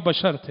صحابہ بھی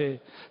بشر تھے،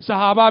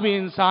 صحابہ بھی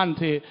انسان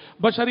تھے،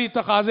 بشری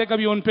تقاضے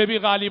کبھی ان پہ بھی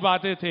غالب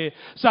آتے تھے،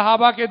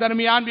 صحابہ کے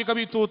درمیان بھی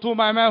کبھی تو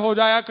میں ہو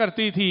جایا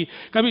کرتی تھی،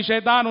 کبھی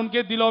شیطان ان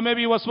کے دلوں میں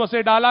بھی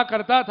وسوسے ڈالا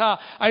کرتا تھا۔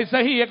 ایسا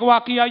ہی ایک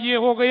واقعہ یہ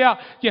ہو گیا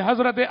کہ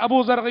حضرت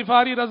ابو ذر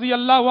غفاری رضی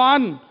اللہ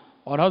عنہ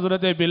اور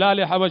حضرت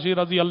بلال حبشی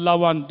رضی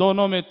اللہ عنہ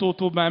دونوں میں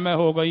تو میں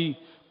ہو گئی،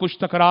 کچھ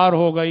تکرار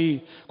ہو گئی،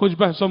 کچھ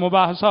بحث و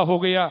مباحثہ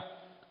ہو گیا۔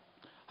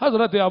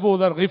 حضرت ابو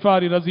ذر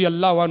غفاری رضی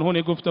اللہ عنہ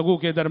نے گفتگو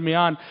کے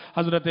درمیان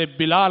حضرت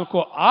بلال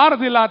کو آر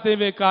دلاتے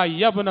ہوئے کہا،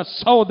 یبن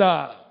سودا،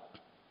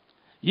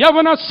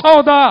 یبن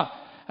سودا،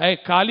 اے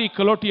کالی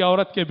کلوٹی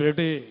عورت کے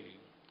بیٹے۔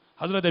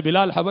 حضرت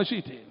بلال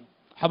حبشی تھے،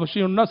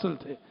 حبشی النسل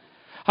تھے۔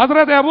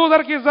 حضرت ابو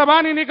ذر کی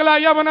زبانی نکلا،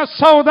 یبن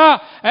سودا،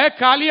 اے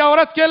کالی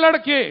عورت کے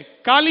لڑکے،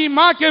 کالی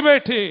ماں کے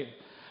بیٹے۔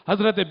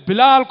 حضرت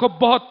بلال کو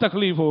بہت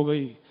تکلیف ہو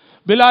گئی۔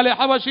 بلال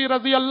حبشی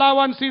رضی اللہ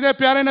عنہ سیدھے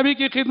پیارے نبی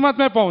کی خدمت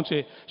میں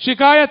پہنچے،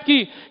 شکایت کی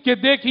کہ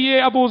دیکھیے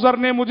ابو ذر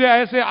نے مجھے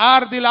ایسے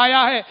آر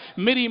دلایا ہے،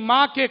 میری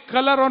ماں کے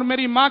کلر اور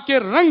میری ماں کے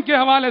رنگ کے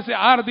حوالے سے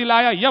آر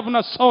دلایا،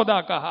 یبن سودا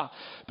کہا۔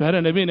 پیارے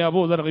نبی نے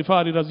ابو ذر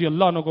غفاری رضی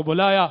اللہ عنہ کو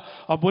بلایا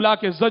اور بلا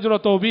کے زجر و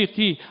توبیخ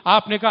کی۔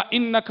 آپ نے کہا،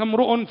 انک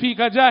امرؤ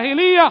فیک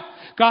جاہلیہ،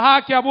 کہا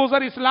کہ ابو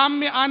ذر اسلام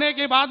میں آنے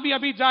کے بعد بھی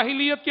ابھی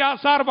جاہلیت کے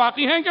آثار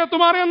باقی ہیں کیا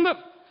تمہارے اندر؟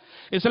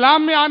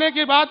 اسلام میں آنے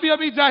کے بعد بھی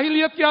ابھی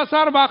جاہلیت کے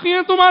آثار باقی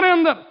ہیں تمہارے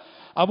اندر؟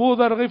 ابو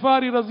ذر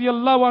غفاری رضی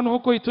اللہ عنہ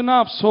کو اتنا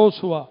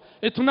افسوس ہوا،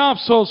 اتنا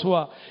افسوس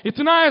ہوا،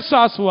 اتنا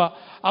احساس ہوا۔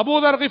 ابو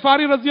ذر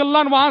غفاری رضی اللہ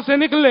عنہ وہاں سے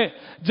نکلے،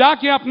 جا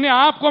کے اپنے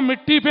آپ کو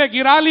مٹی پہ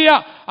گرا لیا،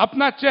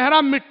 اپنا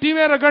چہرہ مٹی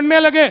میں رگڑنے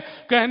لگے،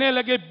 کہنے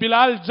لگے،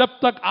 بلال جب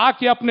تک آ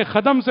کے اپنے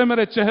قدم سے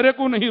میرے چہرے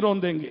کو نہیں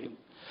رون دیں گے،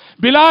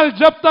 بلال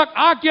جب تک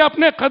آ کے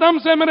اپنے قدم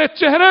سے میرے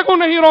چہرے کو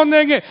نہیں رون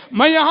دیں گے،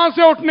 میں یہاں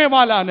سے اٹھنے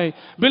والا نہیں۔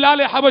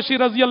 بلال حبشی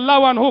رضی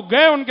اللہ عنہ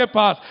گئے ان کے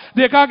پاس،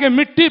 دیکھا کہ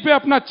مٹی پہ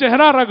اپنا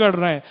چہرہ رگڑ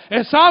رہے ہیں،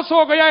 احساس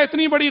ہو گیا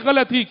اتنی بڑی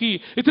غلطی کی،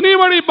 اتنی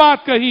بڑی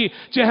بات کہی،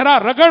 چہرہ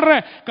رگڑ رہے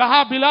ہیں۔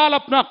 کہا، بلال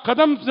اپنا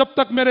قدم جب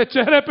تک میرے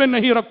چہرے پہ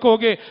نہیں رکھو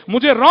گے،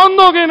 مجھے رون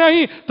دو گے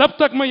نہیں، تب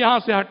تک میں یہاں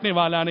سے ہٹنے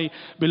والا نہیں۔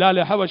 بلال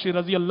حبشی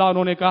رضی اللہ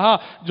عنہ نے کہا،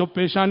 جو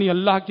پیشانی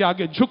اللہ کے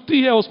آگے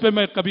جھکتی ہے اس پہ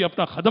میں کبھی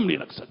اپنا قدم نہیں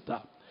رکھ سکتا،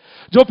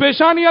 جو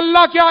پیشانی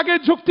اللہ کے آگے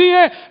جھکتی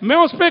ہے میں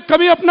اس پہ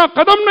کبھی اپنا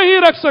قدم نہیں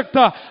رکھ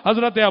سکتا۔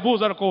 حضرت ابو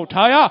ذر کو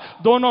اٹھایا،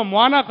 دونوں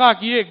معانقہ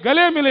کیے،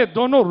 گلے ملے،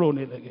 دونوں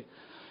رونے لگے۔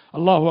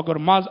 اللہ اکبر،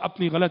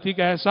 اپنی غلطی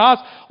کا احساس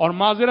اور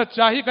معذرت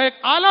چاہی کا ایک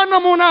اعلیٰ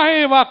نمونہ ہے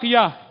یہ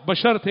واقعہ۔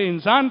 بشر تھے،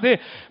 انسان تھے،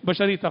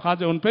 بشری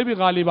تقاضے ان پہ بھی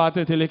غالب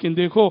آتے تھے، لیکن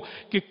دیکھو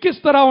کہ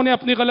کس طرح انہیں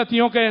اپنی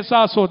غلطیوں کا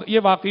احساس ہو۔ یہ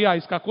واقعہ،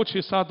 اس کا کچھ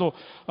حصہ تو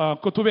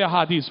کتب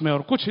احادیث میں اور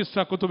کچھ حصہ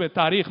کتب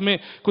تاریخ میں،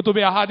 کتب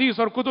احادیث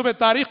اور کتب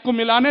تاریخ کو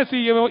ملانے سے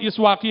یہ اس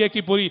واقعے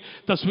کی پوری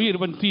تصویر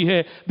بنتی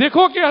ہے۔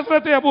 دیکھو کہ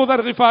حضرت ابو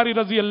ذر غفاری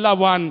رضی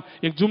اللہ عنہ،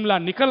 ایک جملہ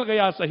نکل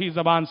گیا صحیح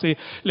زبان سے،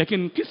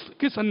 لیکن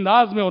کس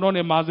انداز میں انہوں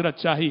نے معذرت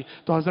چاہی۔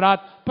 تو حضرات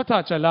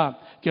پتہ چلا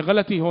کہ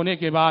غلطی ہونے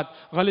کے بعد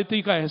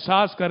غلطی کا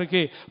احساس کر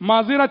کے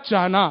معذرت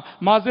چاہنا،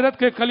 معذرت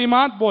کے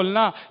کلمات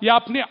بولنا یا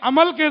اپنے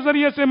عمل کے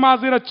ذریعے سے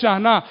معذرت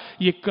چاہنا،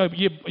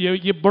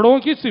 یہ بڑوں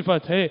کی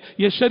صفت ہے،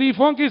 یہ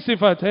شریفوں کی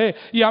صفت ہے،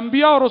 یہ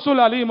انبیاء اور رسول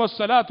علیہ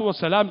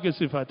السلام کی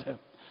صفت ہے۔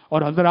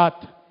 اور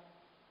حضرات،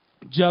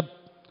 جب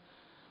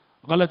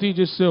غلطی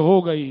جس سے ہو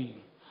گئی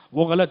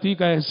وہ غلطی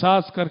کا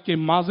احساس کر کے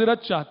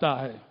معذرت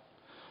چاہتا ہے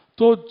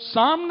تو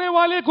سامنے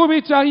والے کو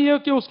بھی چاہیے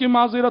کہ اس کی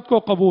معذرت کو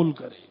قبول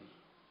کرے۔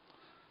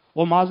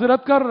 وہ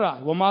معذرت کر رہا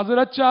ہے، وہ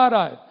معذرت چاہ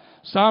رہا ہے،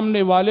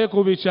 سامنے والے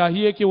کو بھی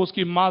چاہیے کہ اس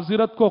کی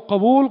معذرت کو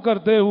قبول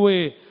کرتے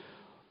ہوئے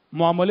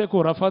معاملے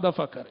کو رفع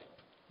دفع کرے،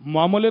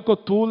 معاملے کو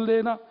طول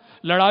دینا،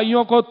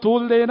 لڑائیوں کو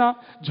طول دینا،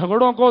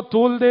 جھگڑوں کو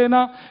طول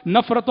دینا،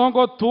 نفرتوں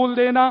کو طول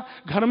دینا،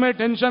 گھر میں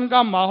ٹینشن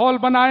کا ماحول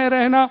بنائے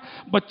رہنا،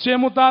 بچے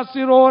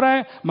متاثر ہو رہے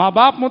ہیں، ماں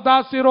باپ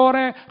متاثر ہو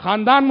رہے ہیں،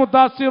 خاندان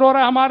متاثر ہو رہا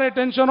ہے ہمارے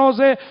ٹینشنوں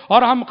سے،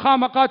 اور ہم خواہ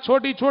مخواہ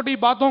چھوٹی چھوٹی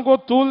باتوں کو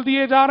طول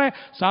دیے جا رہے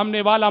ہیں۔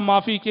 سامنے والا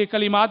معافی کے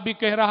کلمات بھی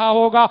کہہ رہا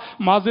ہوگا،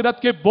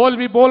 معذرت کے بول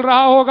بھی بول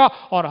رہا ہوگا،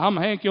 اور ہم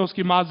ہیں کہ اس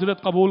کی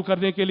معذرت قبول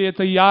کرنے کے لیے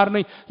تیار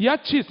نہیں۔ یہ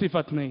اچھی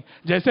صفت نہیں۔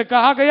 جیسے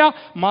کہا گیا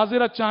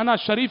معذرت چاہنا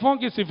شریفوں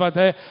کی صفت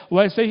ہے،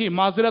 ویسے ہی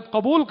معذرت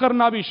قبول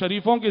کرنا بھی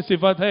شریفوں کی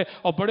صفت ہے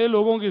اور بڑے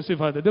لوگوں کی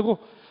صفت ہے۔ دیکھو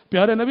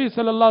پیارے نبی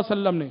صلی اللہ علیہ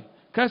وسلم نے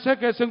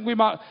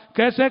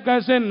کیسے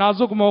کیسے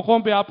نازک موقعوں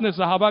پہ آپ نے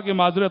صحابہ کی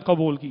معذرت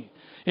قبول کی۔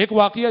 ایک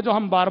واقعہ جو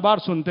ہم بار بار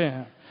سنتے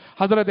ہیں،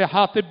 حضرت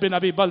حاطب بن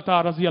ابی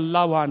بلتع رضی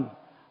اللہ عنہ،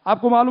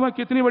 آپ کو معلوم ہے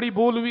کتنی بڑی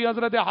بھول ہوئی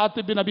حضرت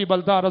حاطب بن ابی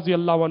بلتع رضی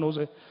اللہ عنہ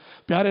سے۔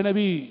 پیارے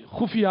نبی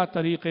خفیہ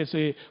طریقے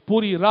سے،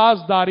 پوری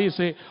رازداری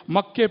سے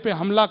مکے پہ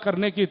حملہ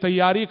کرنے کی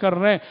تیاری کر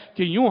رہے ہیں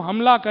کہ یوں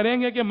حملہ کریں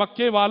گے کہ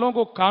مکے والوں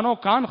کو کانوں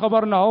کان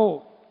خبر نہ ہو۔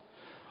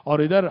 اور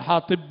ادھر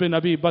حاطب بن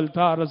ابی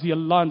بلتع رضی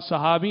اللہ عنہ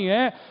صحابی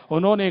ہیں،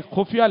 انہوں نے ایک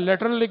خفیہ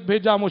لیٹر لکھ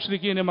بھیجا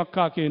مشرکین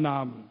مکہ کے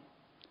نام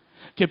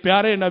کہ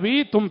پیارے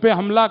نبی تم پہ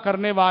حملہ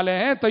کرنے والے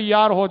ہیں،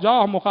 تیار ہو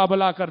جاؤ ہم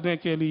مقابلہ کرنے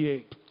کے لیے۔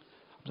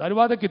 ظاہر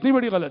بات ہے کتنی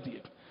بڑی غلطی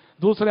ہے۔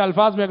 دوسرے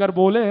الفاظ میں اگر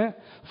بولے ہیں،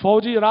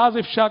 فوجی راز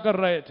افشا کر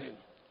رہے تھے،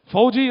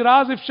 فوجی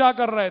راز افشا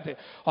کر رہے تھے،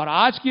 اور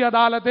آج کی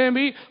عدالتیں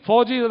بھی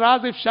فوجی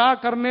راز افشا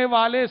کرنے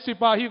والے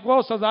سپاہی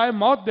کو سزائے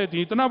موت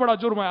دیتی، اتنا بڑا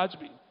جرم ہے آج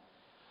بھی۔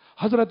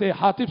 حضرت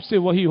حاطب سے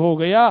وہی ہو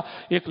گیا،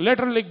 ایک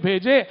لیٹر لکھ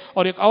بھیجے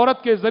اور ایک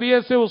عورت کے ذریعے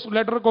سے اس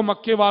لیٹر کو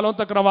مکے والوں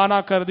تک روانہ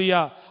کر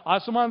دیا۔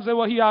 آسمان سے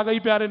وہی آ گئی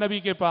پیارے نبی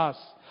کے پاس۔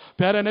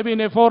 پیارے نبی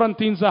نے فوراً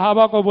 3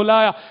 صحابہ کو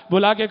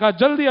بلا کے کہا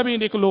جلدی ابھی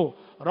نکلو،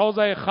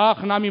 روضہ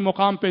خاک نامی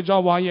مقام پہ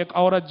جاؤ، وہاں ایک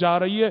عورت جا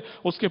رہی ہے،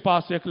 اس کے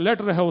پاس ایک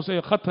لیٹر ہے، اسے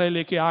خط ہے،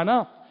 لے کے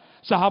آنا۔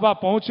 صحابہ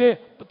پہنچے،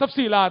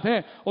 تفصیلات ہیں،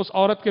 اس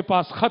عورت کے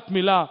پاس خط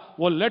ملا،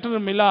 وہ لیٹر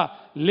ملا،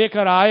 لے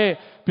کر آئے،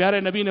 پیارے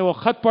نبی نے وہ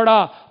خط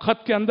پڑھا،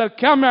 خط کے اندر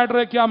کیا میٹر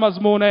ہے، کیا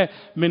مضمون ہے؟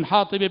 من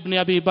حاطب ابن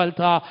ابی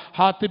بلتہ،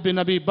 حاطب بن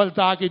ابی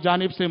بلتہ کی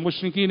جانب سے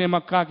مشرکین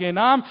مکہ کے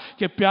نام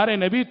کہ پیارے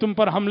نبی تم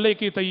پر حملے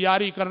کی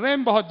تیاری کر رہے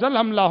ہیں، بہت جلد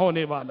حملہ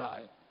ہونے والا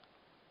ہے۔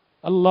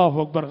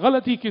 اللہ اکبر،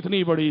 غلطی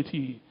کتنی بڑی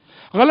تھی،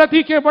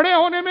 غلطی کے بڑے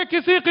ہونے میں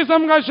کسی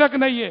قسم کا شک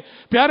نہیں ہے۔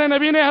 پیارے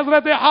نبی نے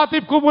حضرت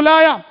حاطب کو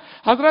بلایا،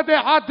 حضرت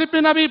حاطب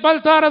بن ابی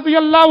بلتہ رضی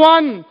اللہ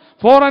عنہ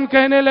فوراً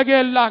کہنے لگے،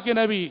 اللہ کے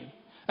نبی،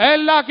 اے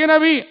اللہ کے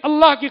نبی،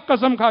 اللہ کی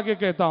قسم کھا کے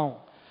کہتا ہوں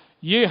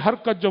یہ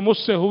حرکت جو مجھ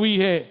سے ہوئی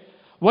ہے،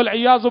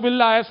 والعیاذ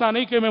باللہ ایسا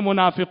نہیں کہ میں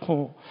منافق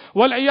ہوں،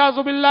 والعیاذ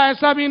باللہ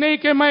ایسا بھی نہیں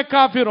کہ میں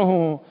کافر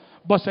ہوں،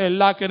 بس اے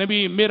اللہ کے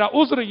نبی میرا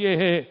عذر یہ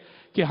ہے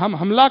کہ ہم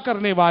حملہ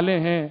کرنے والے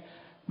ہیں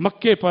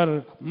مکے پر،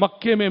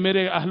 مکے میں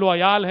میرے اہل و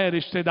عیال ہیں،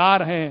 رشتہ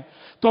دار ہیں،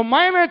 تو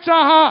میں نے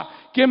چاہا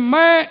کہ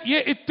میں یہ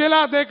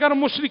اطلاع دے کر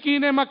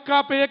مشرکین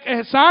مکہ پہ ایک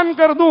احسان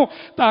کر دوں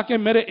تاکہ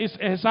میرے اس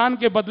احسان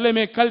کے بدلے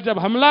میں کل جب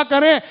حملہ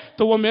کریں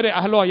تو وہ میرے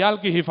اہل و عیال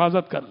کی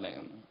حفاظت کر لیں،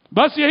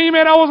 بس یہی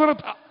میرا عذر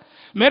تھا۔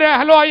 میرے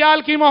اہل و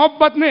عیال کی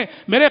محبت نے،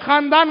 میرے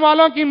خاندان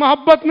والوں کی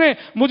محبت نے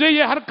مجھے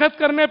یہ حرکت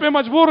کرنے پہ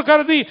مجبور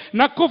کر دی،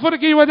 نہ کفر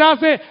کی وجہ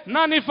سے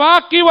نہ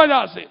نفاق کی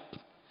وجہ سے۔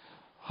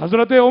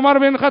 حضرت عمر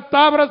بن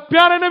خطاب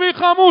پیارے نبی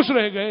خاموش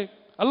رہ گئے،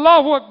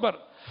 اللہ اکبر۔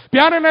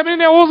 پیارے نبی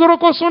نے عذر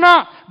کو سنا،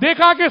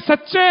 دیکھا کہ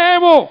سچے ہیں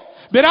وہ،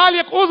 بہرحال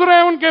ایک عذر ہے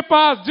ان کے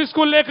پاس جس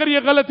کو لے کر یہ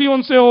غلطی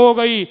ان سے ہو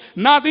گئی،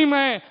 نادم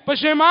ہے،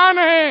 پشیمان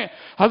ہے۔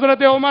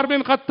 حضرت عمر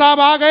بن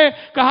خطاب آ گئے،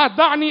 کہا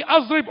دعنی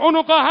اضرب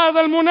عنق هذا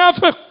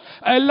المنافق،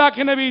 اے اللہ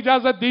کے نبی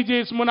اجازت دیجئے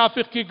اس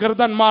منافق کی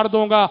گردن مار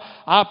دوں گا۔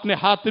 آپ نے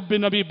حاطب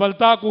بن ابی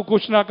بلتہ کو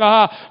کچھ نہ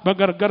کہا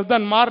مگر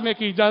گردن مارنے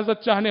کی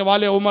اجازت چاہنے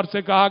والے عمر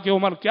سے کہا کہ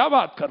عمر کیا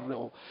بات کر رہے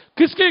ہو،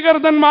 کس کی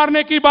گردن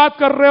مارنے کی بات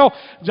کر رہے ہو؟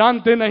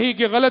 جانتے نہیں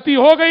کہ غلطی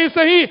ہو گئی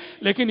صحیح،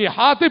 لیکن یہ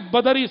حاطب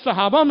بدری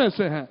صحابہ میں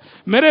سے ہیں،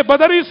 میرے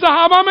بدری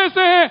صحابہ میں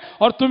سے ہیں،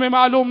 اور تمہیں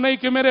معلوم نہیں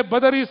کہ میرے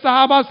بدری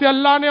صحابہ سے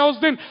اللہ نے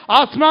اس دن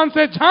آسمان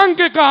سے جھانک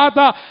کے کہا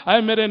تھا، اے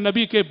میرے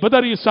نبی کے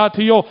بدری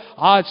ساتھیوں،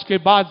 آج کے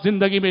بعد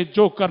زندگی میں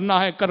جو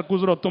کرنا ہے کر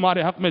گزرو،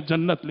 تمہارے حق میں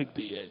جنت لکھ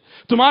دی ہے،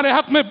 تمہارے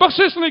حق میں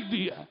بخشش لکھ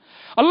دی ہے۔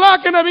 اللہ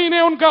کے نبی نے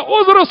ان کا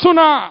عذر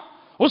سنا،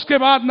 اس کے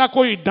بعد نہ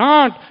کوئی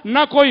ڈانٹ، نہ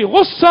کوئی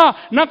غصہ،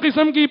 نہ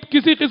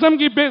کسی قسم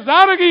کی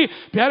بیزارگی،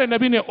 پیارے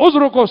نبی نے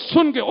عذر کو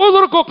سن کے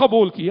عذر کو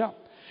قبول کیا۔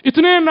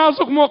 اتنے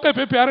نازک موقع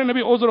پہ پیارے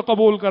نبی عذر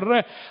قبول کر رہے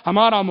ہیں،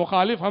 ہمارا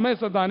مخالف، ہمیں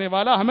ستانے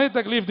والا، ہمیں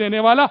تکلیف دینے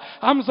والا،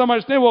 ہم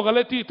سمجھتے ہیں وہ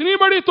غلطی اتنی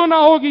بڑی تو نہ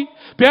ہوگی،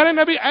 پیارے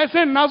نبی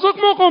ایسے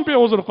نازک موقعوں پہ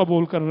عذر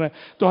قبول کر رہے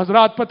ہیں۔ تو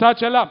حضرات پتہ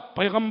چلا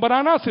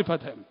پیغمبرانہ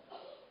صفت ہے،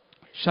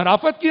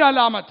 شرافت کی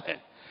علامت ہے،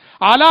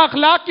 اعلیٰ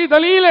اخلاق کی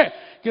دلیل ہے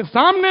کہ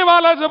سامنے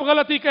والا جب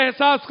غلطی کا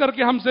احساس کر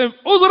کے ہم سے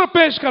عذر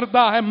پیش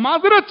کرتا ہے،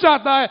 معذرت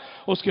چاہتا ہے،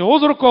 اس کے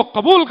عذر کو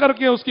قبول کر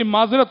کے، اس کی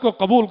معذرت کو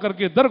قبول کر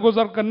کے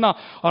درگزر کرنا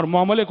اور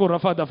معاملے کو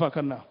رفع دفع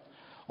کرنا۔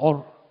 اور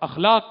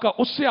اخلاق کا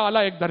اس سے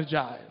اعلیٰ ایک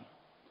درجہ ہے،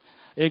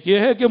 ایک یہ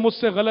ہے کہ مجھ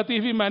سے غلطی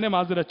ہوئی، میں نے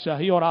معذرت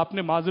چاہی اور آپ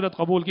نے معذرت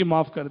قبول کی،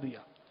 معاف کر دیا،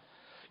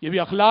 یہ بھی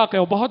اخلاق ہے،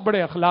 اور بہت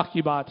بڑے اخلاق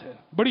کی بات ہے،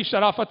 بڑی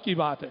شرافت کی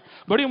بات ہے،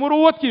 بڑی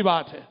مروت کی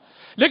بات ہے۔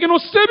 لیکن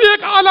اس سے بھی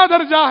ایک اعلیٰ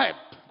درجہ ہے،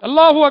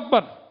 اللہ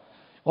اکبر،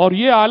 اور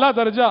یہ اعلیٰ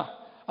درجہ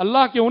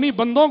اللہ کے انہی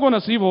بندوں کو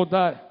نصیب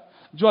ہوتا ہے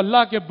جو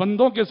اللہ کے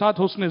بندوں کے ساتھ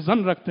حسن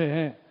ظن رکھتے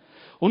ہیں،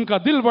 ان کا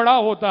دل بڑا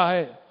ہوتا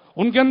ہے،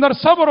 ان کے اندر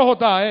صبر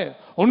ہوتا ہے،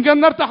 ان کے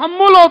اندر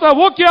تحمل ہوتا ہے۔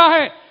 وہ کیا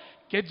ہے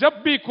کہ جب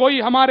بھی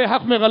کوئی ہمارے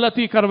حق میں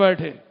غلطی کر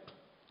بیٹھے،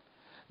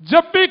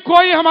 جب بھی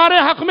کوئی ہمارے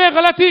حق میں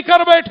غلطی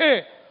کر بیٹھے،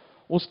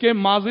 اس کے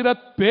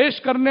معذرت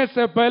پیش کرنے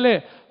سے پہلے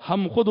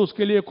ہم خود اس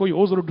کے لیے کوئی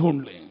عذر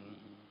ڈھونڈ لیں،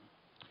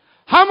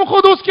 ہم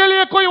خود اس کے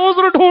لیے کوئی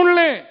عذر ڈھونڈ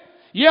لیں۔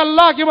 یہ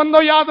اللہ کے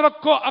بندو یاد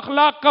رکھو،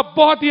 اخلاق کا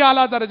بہت ہی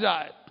اعلیٰ درجہ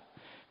ہے۔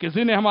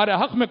 کسی نے ہمارے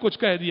حق میں کچھ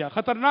کہہ دیا،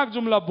 خطرناک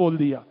جملہ بول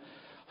دیا،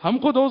 ہم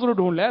خود عذر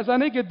ڈھونڈ لیں، ایسا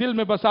نہیں کہ دل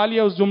میں بسا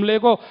لیا اس جملے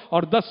کو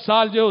اور 10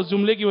 سال جو اس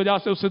جملے کی وجہ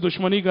سے اس سے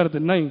دشمنی کر دیں،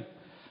 نہیں،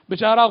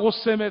 بیچارہ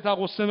غصے میں تھا،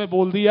 غصے میں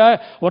بول دیا ہے،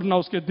 ورنہ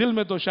اس کے دل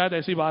میں تو شاید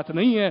ایسی بات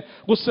نہیں ہے،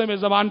 غصے میں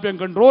زبان پہ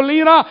کنٹرول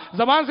نہیں رہا،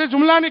 زبان سے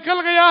جملہ نکل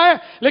گیا ہے،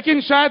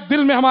 لیکن شاید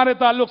دل میں ہمارے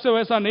تعلق سے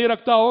ویسا نہیں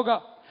رکھتا ہوگا۔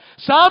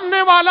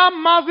 سامنے والا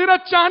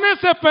معذرت چاہنے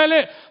سے پہلے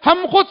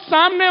ہم خود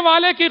سامنے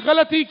والے کی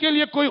غلطی کے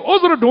لیے کوئی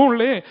عذر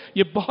ڈھونڈ لیں،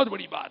 یہ بہت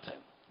بڑی بات ہے،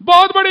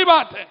 بہت بڑی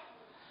بات ہے۔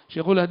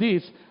 شیخ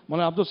الحدیث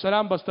مولانا عبد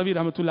السلام بستوی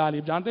رحمۃ اللہ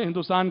علیہ، جانتے ہیں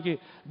ہندوستان کے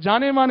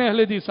جانے مانے اہل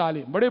حدیث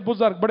عالم، بڑے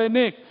بزرگ، بڑے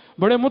نیک،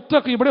 بڑے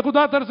متقی، بڑے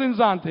خدا ترس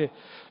انسان تھے۔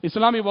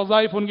 اسلامی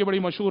وظائف ان کی بڑی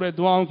مشہور ہے،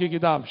 دعاؤں کی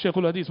کتاب، شیخ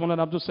الحدیث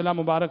مولانا عبد السلام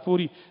مبارک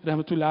پوری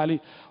رحمۃ اللہ علیہ،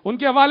 ان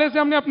کے حوالے سے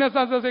ہم نے اپنے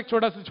اساتذہ سے ایک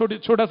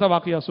چھوٹا سا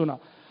واقعہ سنا۔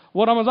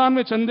 وہ رمضان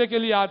میں چندے کے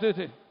لیے آتے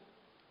تھے،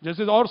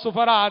 جیسے اور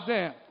سفرا آتے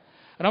ہیں،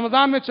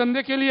 رمضان میں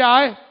چندے کے لیے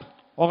آئے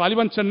اور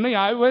غالباً چندے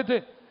آئے ہوئے تھے،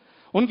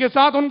 ان کے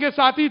ساتھ ان کے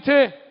ساتھی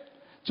تھے،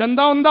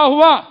 چندہ اندہ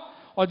ہوا،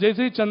 اور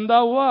جیسے ہی چندہ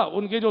ہوا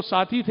ان کے جو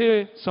ساتھی تھے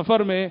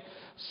سفر میں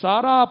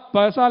سارا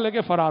پیسہ لے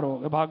کے فرار ہو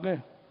گئے، بھاگ گئے،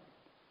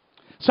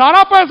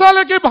 سارا پیسہ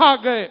لے کے بھاگ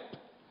گئے۔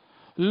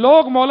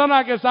 لوگ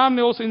مولانا کے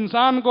سامنے اس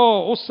انسان کو،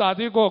 اس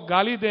ساتھی کو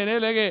گالی دینے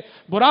لگے،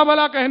 برا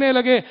بھلا کہنے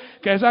لگے،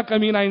 کیسا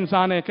کمینہ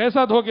انسان ہے،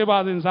 کیسا دھوکے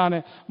باز انسان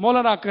ہے۔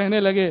 مولانا کہنے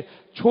لگے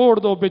چھوڑ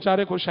دو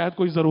بیچارے کو، شاید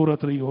کوئی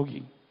ضرورت رہی ہوگی،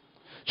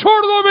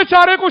 چھوڑ دو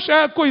بیچارے کو،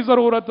 شاید کوئی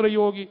ضرورت رہی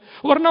ہوگی،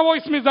 ورنہ وہ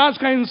اس مزاج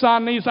کا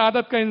انسان نہیں، اس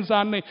عادت کا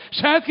انسان نہیں،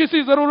 شاید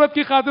کسی ضرورت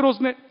کی خاطر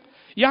اس نے۔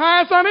 یہاں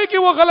ایسا نہیں کہ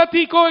وہ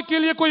غلطی کے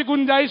لیے کوئی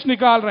گنجائش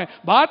نکال رہے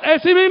ہیں، بات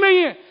ایسی بھی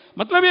نہیں ہے۔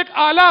 مطلب ایک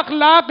اعلیٰ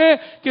اخلاق ہے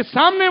کہ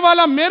سامنے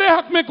والا میرے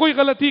حق میں کوئی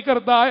غلطی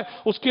کرتا ہے،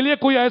 اس کے لیے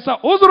کوئی ایسا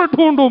عذر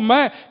ڈھونڈوں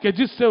میں کہ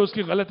جس سے اس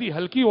کی غلطی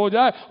ہلکی ہو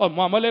جائے اور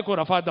معاملے کو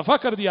رفع دفع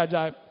کر دیا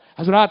جائے۔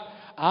 حضرات،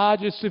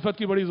 آج اس صفت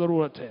کی بڑی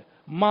ضرورت ہے،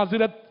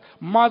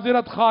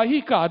 معذرت خواہی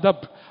کا ادب،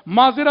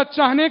 معذرت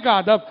چاہنے کا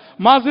ادب،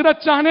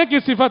 معذرت چاہنے کی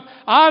صفت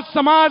آج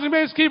سماج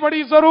میں اس کی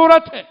بڑی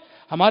ضرورت ہے۔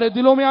 ہمارے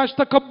دلوں میں آج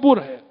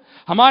تکبر ہے،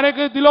 ہمارے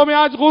دلوں میں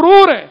آج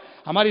غرور ہے،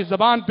 ہماری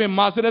زبان پہ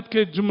معذرت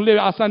کے جملے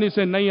آسانی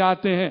سے نہیں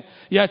آتے ہیں،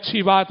 یہ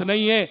اچھی بات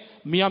نہیں ہے۔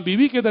 میاں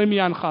بیوی کے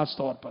درمیان خاص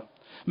طور پر،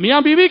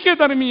 میاں بیوی کے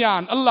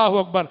درمیان اللہ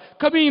اکبر،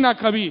 کبھی نہ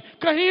کبھی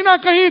کہیں نہ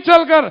کہیں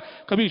چل کر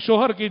کبھی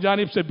شوہر کی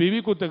جانب سے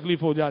بیوی کو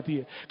تکلیف ہو جاتی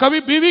ہے، کبھی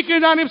بیوی کی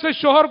جانب سے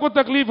شوہر کو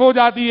تکلیف ہو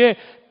جاتی ہے۔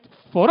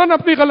 فوراً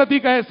اپنی غلطی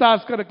کا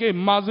احساس کر کے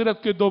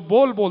معذرت کے 2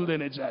 بول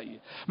دینے چاہیے،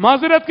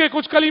 معذرت کے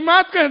کچھ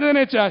کلمات کہہ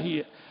دینے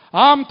چاہیے۔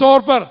 عام طور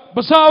پر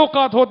بسا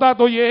اوقات ہوتا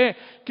تو یہ ہے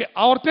کہ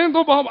عورتیں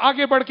تو بہت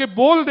آگے بڑھ کے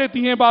بول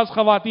دیتی ہیں بعض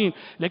خواتین،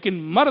 لیکن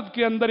مرد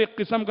کے اندر ایک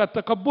قسم کا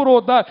تکبر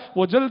ہوتا ہے،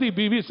 وہ جلدی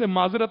بیوی سے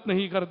معذرت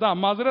نہیں کرتا،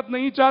 معذرت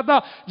نہیں چاہتا،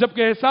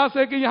 جبکہ احساس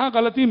ہے کہ یہاں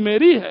غلطی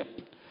میری ہے۔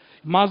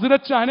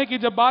 معذرت چاہنے کی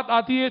جب بات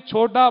آتی ہے،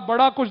 چھوٹا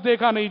بڑا کچھ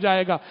دیکھا نہیں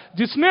جائے گا،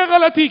 جس نے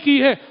غلطی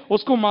کی ہے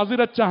اس کو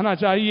معذرت چاہنا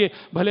چاہیے،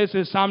 بھلے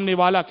سے سامنے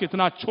والا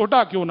کتنا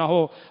چھوٹا کیوں نہ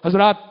ہو۔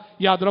 حضرات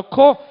یاد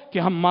رکھو کہ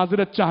ہم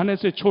معذرت چاہنے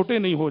سے چھوٹے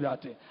نہیں ہو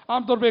جاتے۔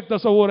 عام طور پہ ایک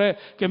تصور ہے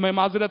کہ میں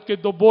معذرت کے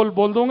 2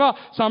 بول دوں گا،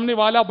 سامنے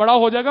والا بڑا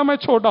ہو جائے گا، میں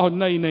چھوٹا ہوں۔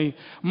 نہیں،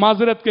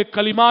 معذرت کے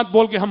کلمات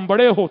بول کے ہم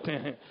بڑے ہوتے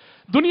ہیں۔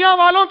 دنیا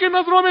والوں کی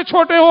نظروں میں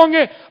چھوٹے ہوں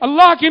گے،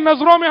 اللہ کی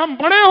نظروں میں ہم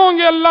بڑے ہوں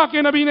گے۔ اللہ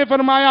کے نبی نے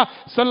فرمایا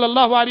صلی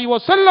اللہ علیہ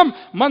وسلم،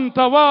 من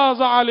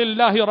تواضع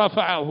للہ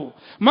رفعہ،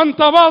 من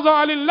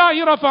تواضع للہ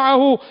رفعہ،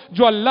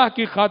 جو اللہ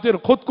کی خاطر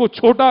خود کو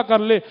چھوٹا کر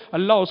لے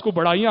اللہ اس کو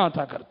بڑائیاں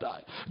عطا کرتا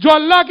ہے، جو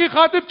اللہ کی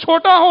خاطر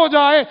چھوٹا ہو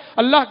جائے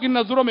اللہ کی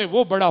نظروں میں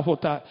وہ بڑا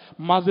ہوتا ہے۔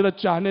 معذرت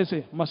چاہنے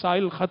سے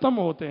مسائل ختم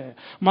ہوتے ہیں،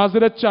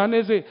 معذرت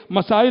چاہنے سے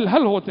مسائل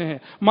حل ہوتے ہیں،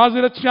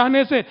 معذرت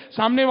چاہنے سے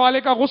سامنے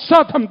والے کا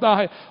غصہ تھمتا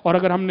ہے۔ اور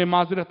اگر ہم نے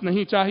معذرت نہیں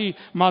چاہی،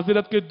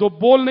 معذرت کے 2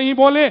 بول نہیں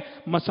بولے،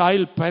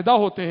 مسائل پیدا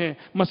ہوتے ہیں،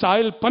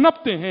 مسائل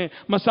پنپتے ہیں،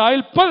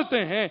 مسائل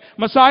پلتے ہیں،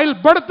 مسائل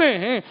بڑھتے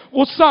ہیں،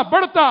 غصہ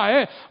بڑھتا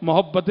ہے،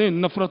 محبتیں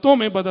نفرتوں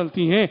میں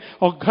بدلتی ہیں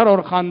اور گھر اور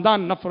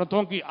خاندان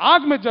نفرتوں کی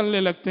آگ میں جلنے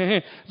لگتے ہیں۔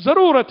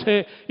 ضرورت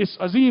ہے اس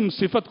عظیم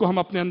صفت کو ہم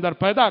اپنے اندر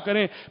پیدا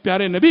کریں۔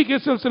 پیارے نبی کے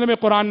سلسلے میں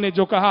قرآن نے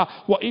جو کہا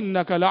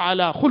وَإِنَّكَ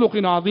لَعَلَىٰ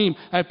خُلُقٍ عَظِيمٍ،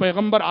 اے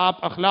پیغمبر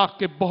آپ اخلاق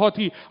کے بہت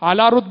ہی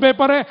اعلیٰ رتبے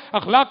پر ہیں،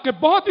 اخلاق کے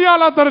بہت ہی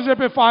اعلیٰ درجے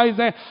پہ فائز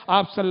ہیں۔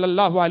 آپ صلی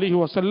اللہ علیہ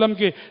وسلم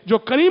کے جو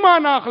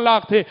کریمانہ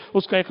اخلاق تھے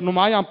اس کا ایک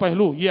نمایاں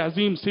پہلو یہ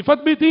عظیم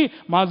صفت بھی تھی،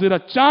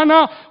 معذرت چاہنا،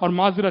 اور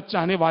معذرت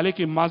چاہنے والے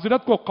کی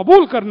معذرت کو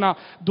قبول کرنا۔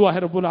 دعا ہے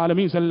رب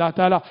العالمین صلی اللہ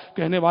تعالیٰ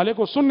کہنے والے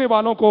کو، سننے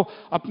والوں کو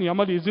اپنی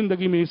عملی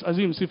زندگی میں اس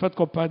عظیم صفت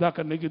کو پیدا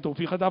کرنے کی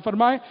توفیق عطا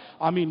فرمائے۔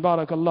 آمین۔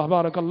 بارک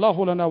اللہ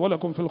لنا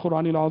ولکم فی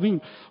القرآن العظیم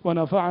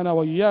ونفعنا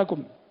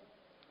وإياكم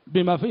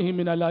بما فيه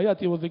من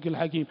الآيات والذكر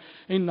الحكيم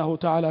إنه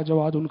تعالى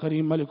جواد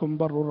كريم ملك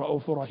بر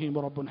رؤوف رحيم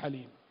رب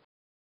حليم۔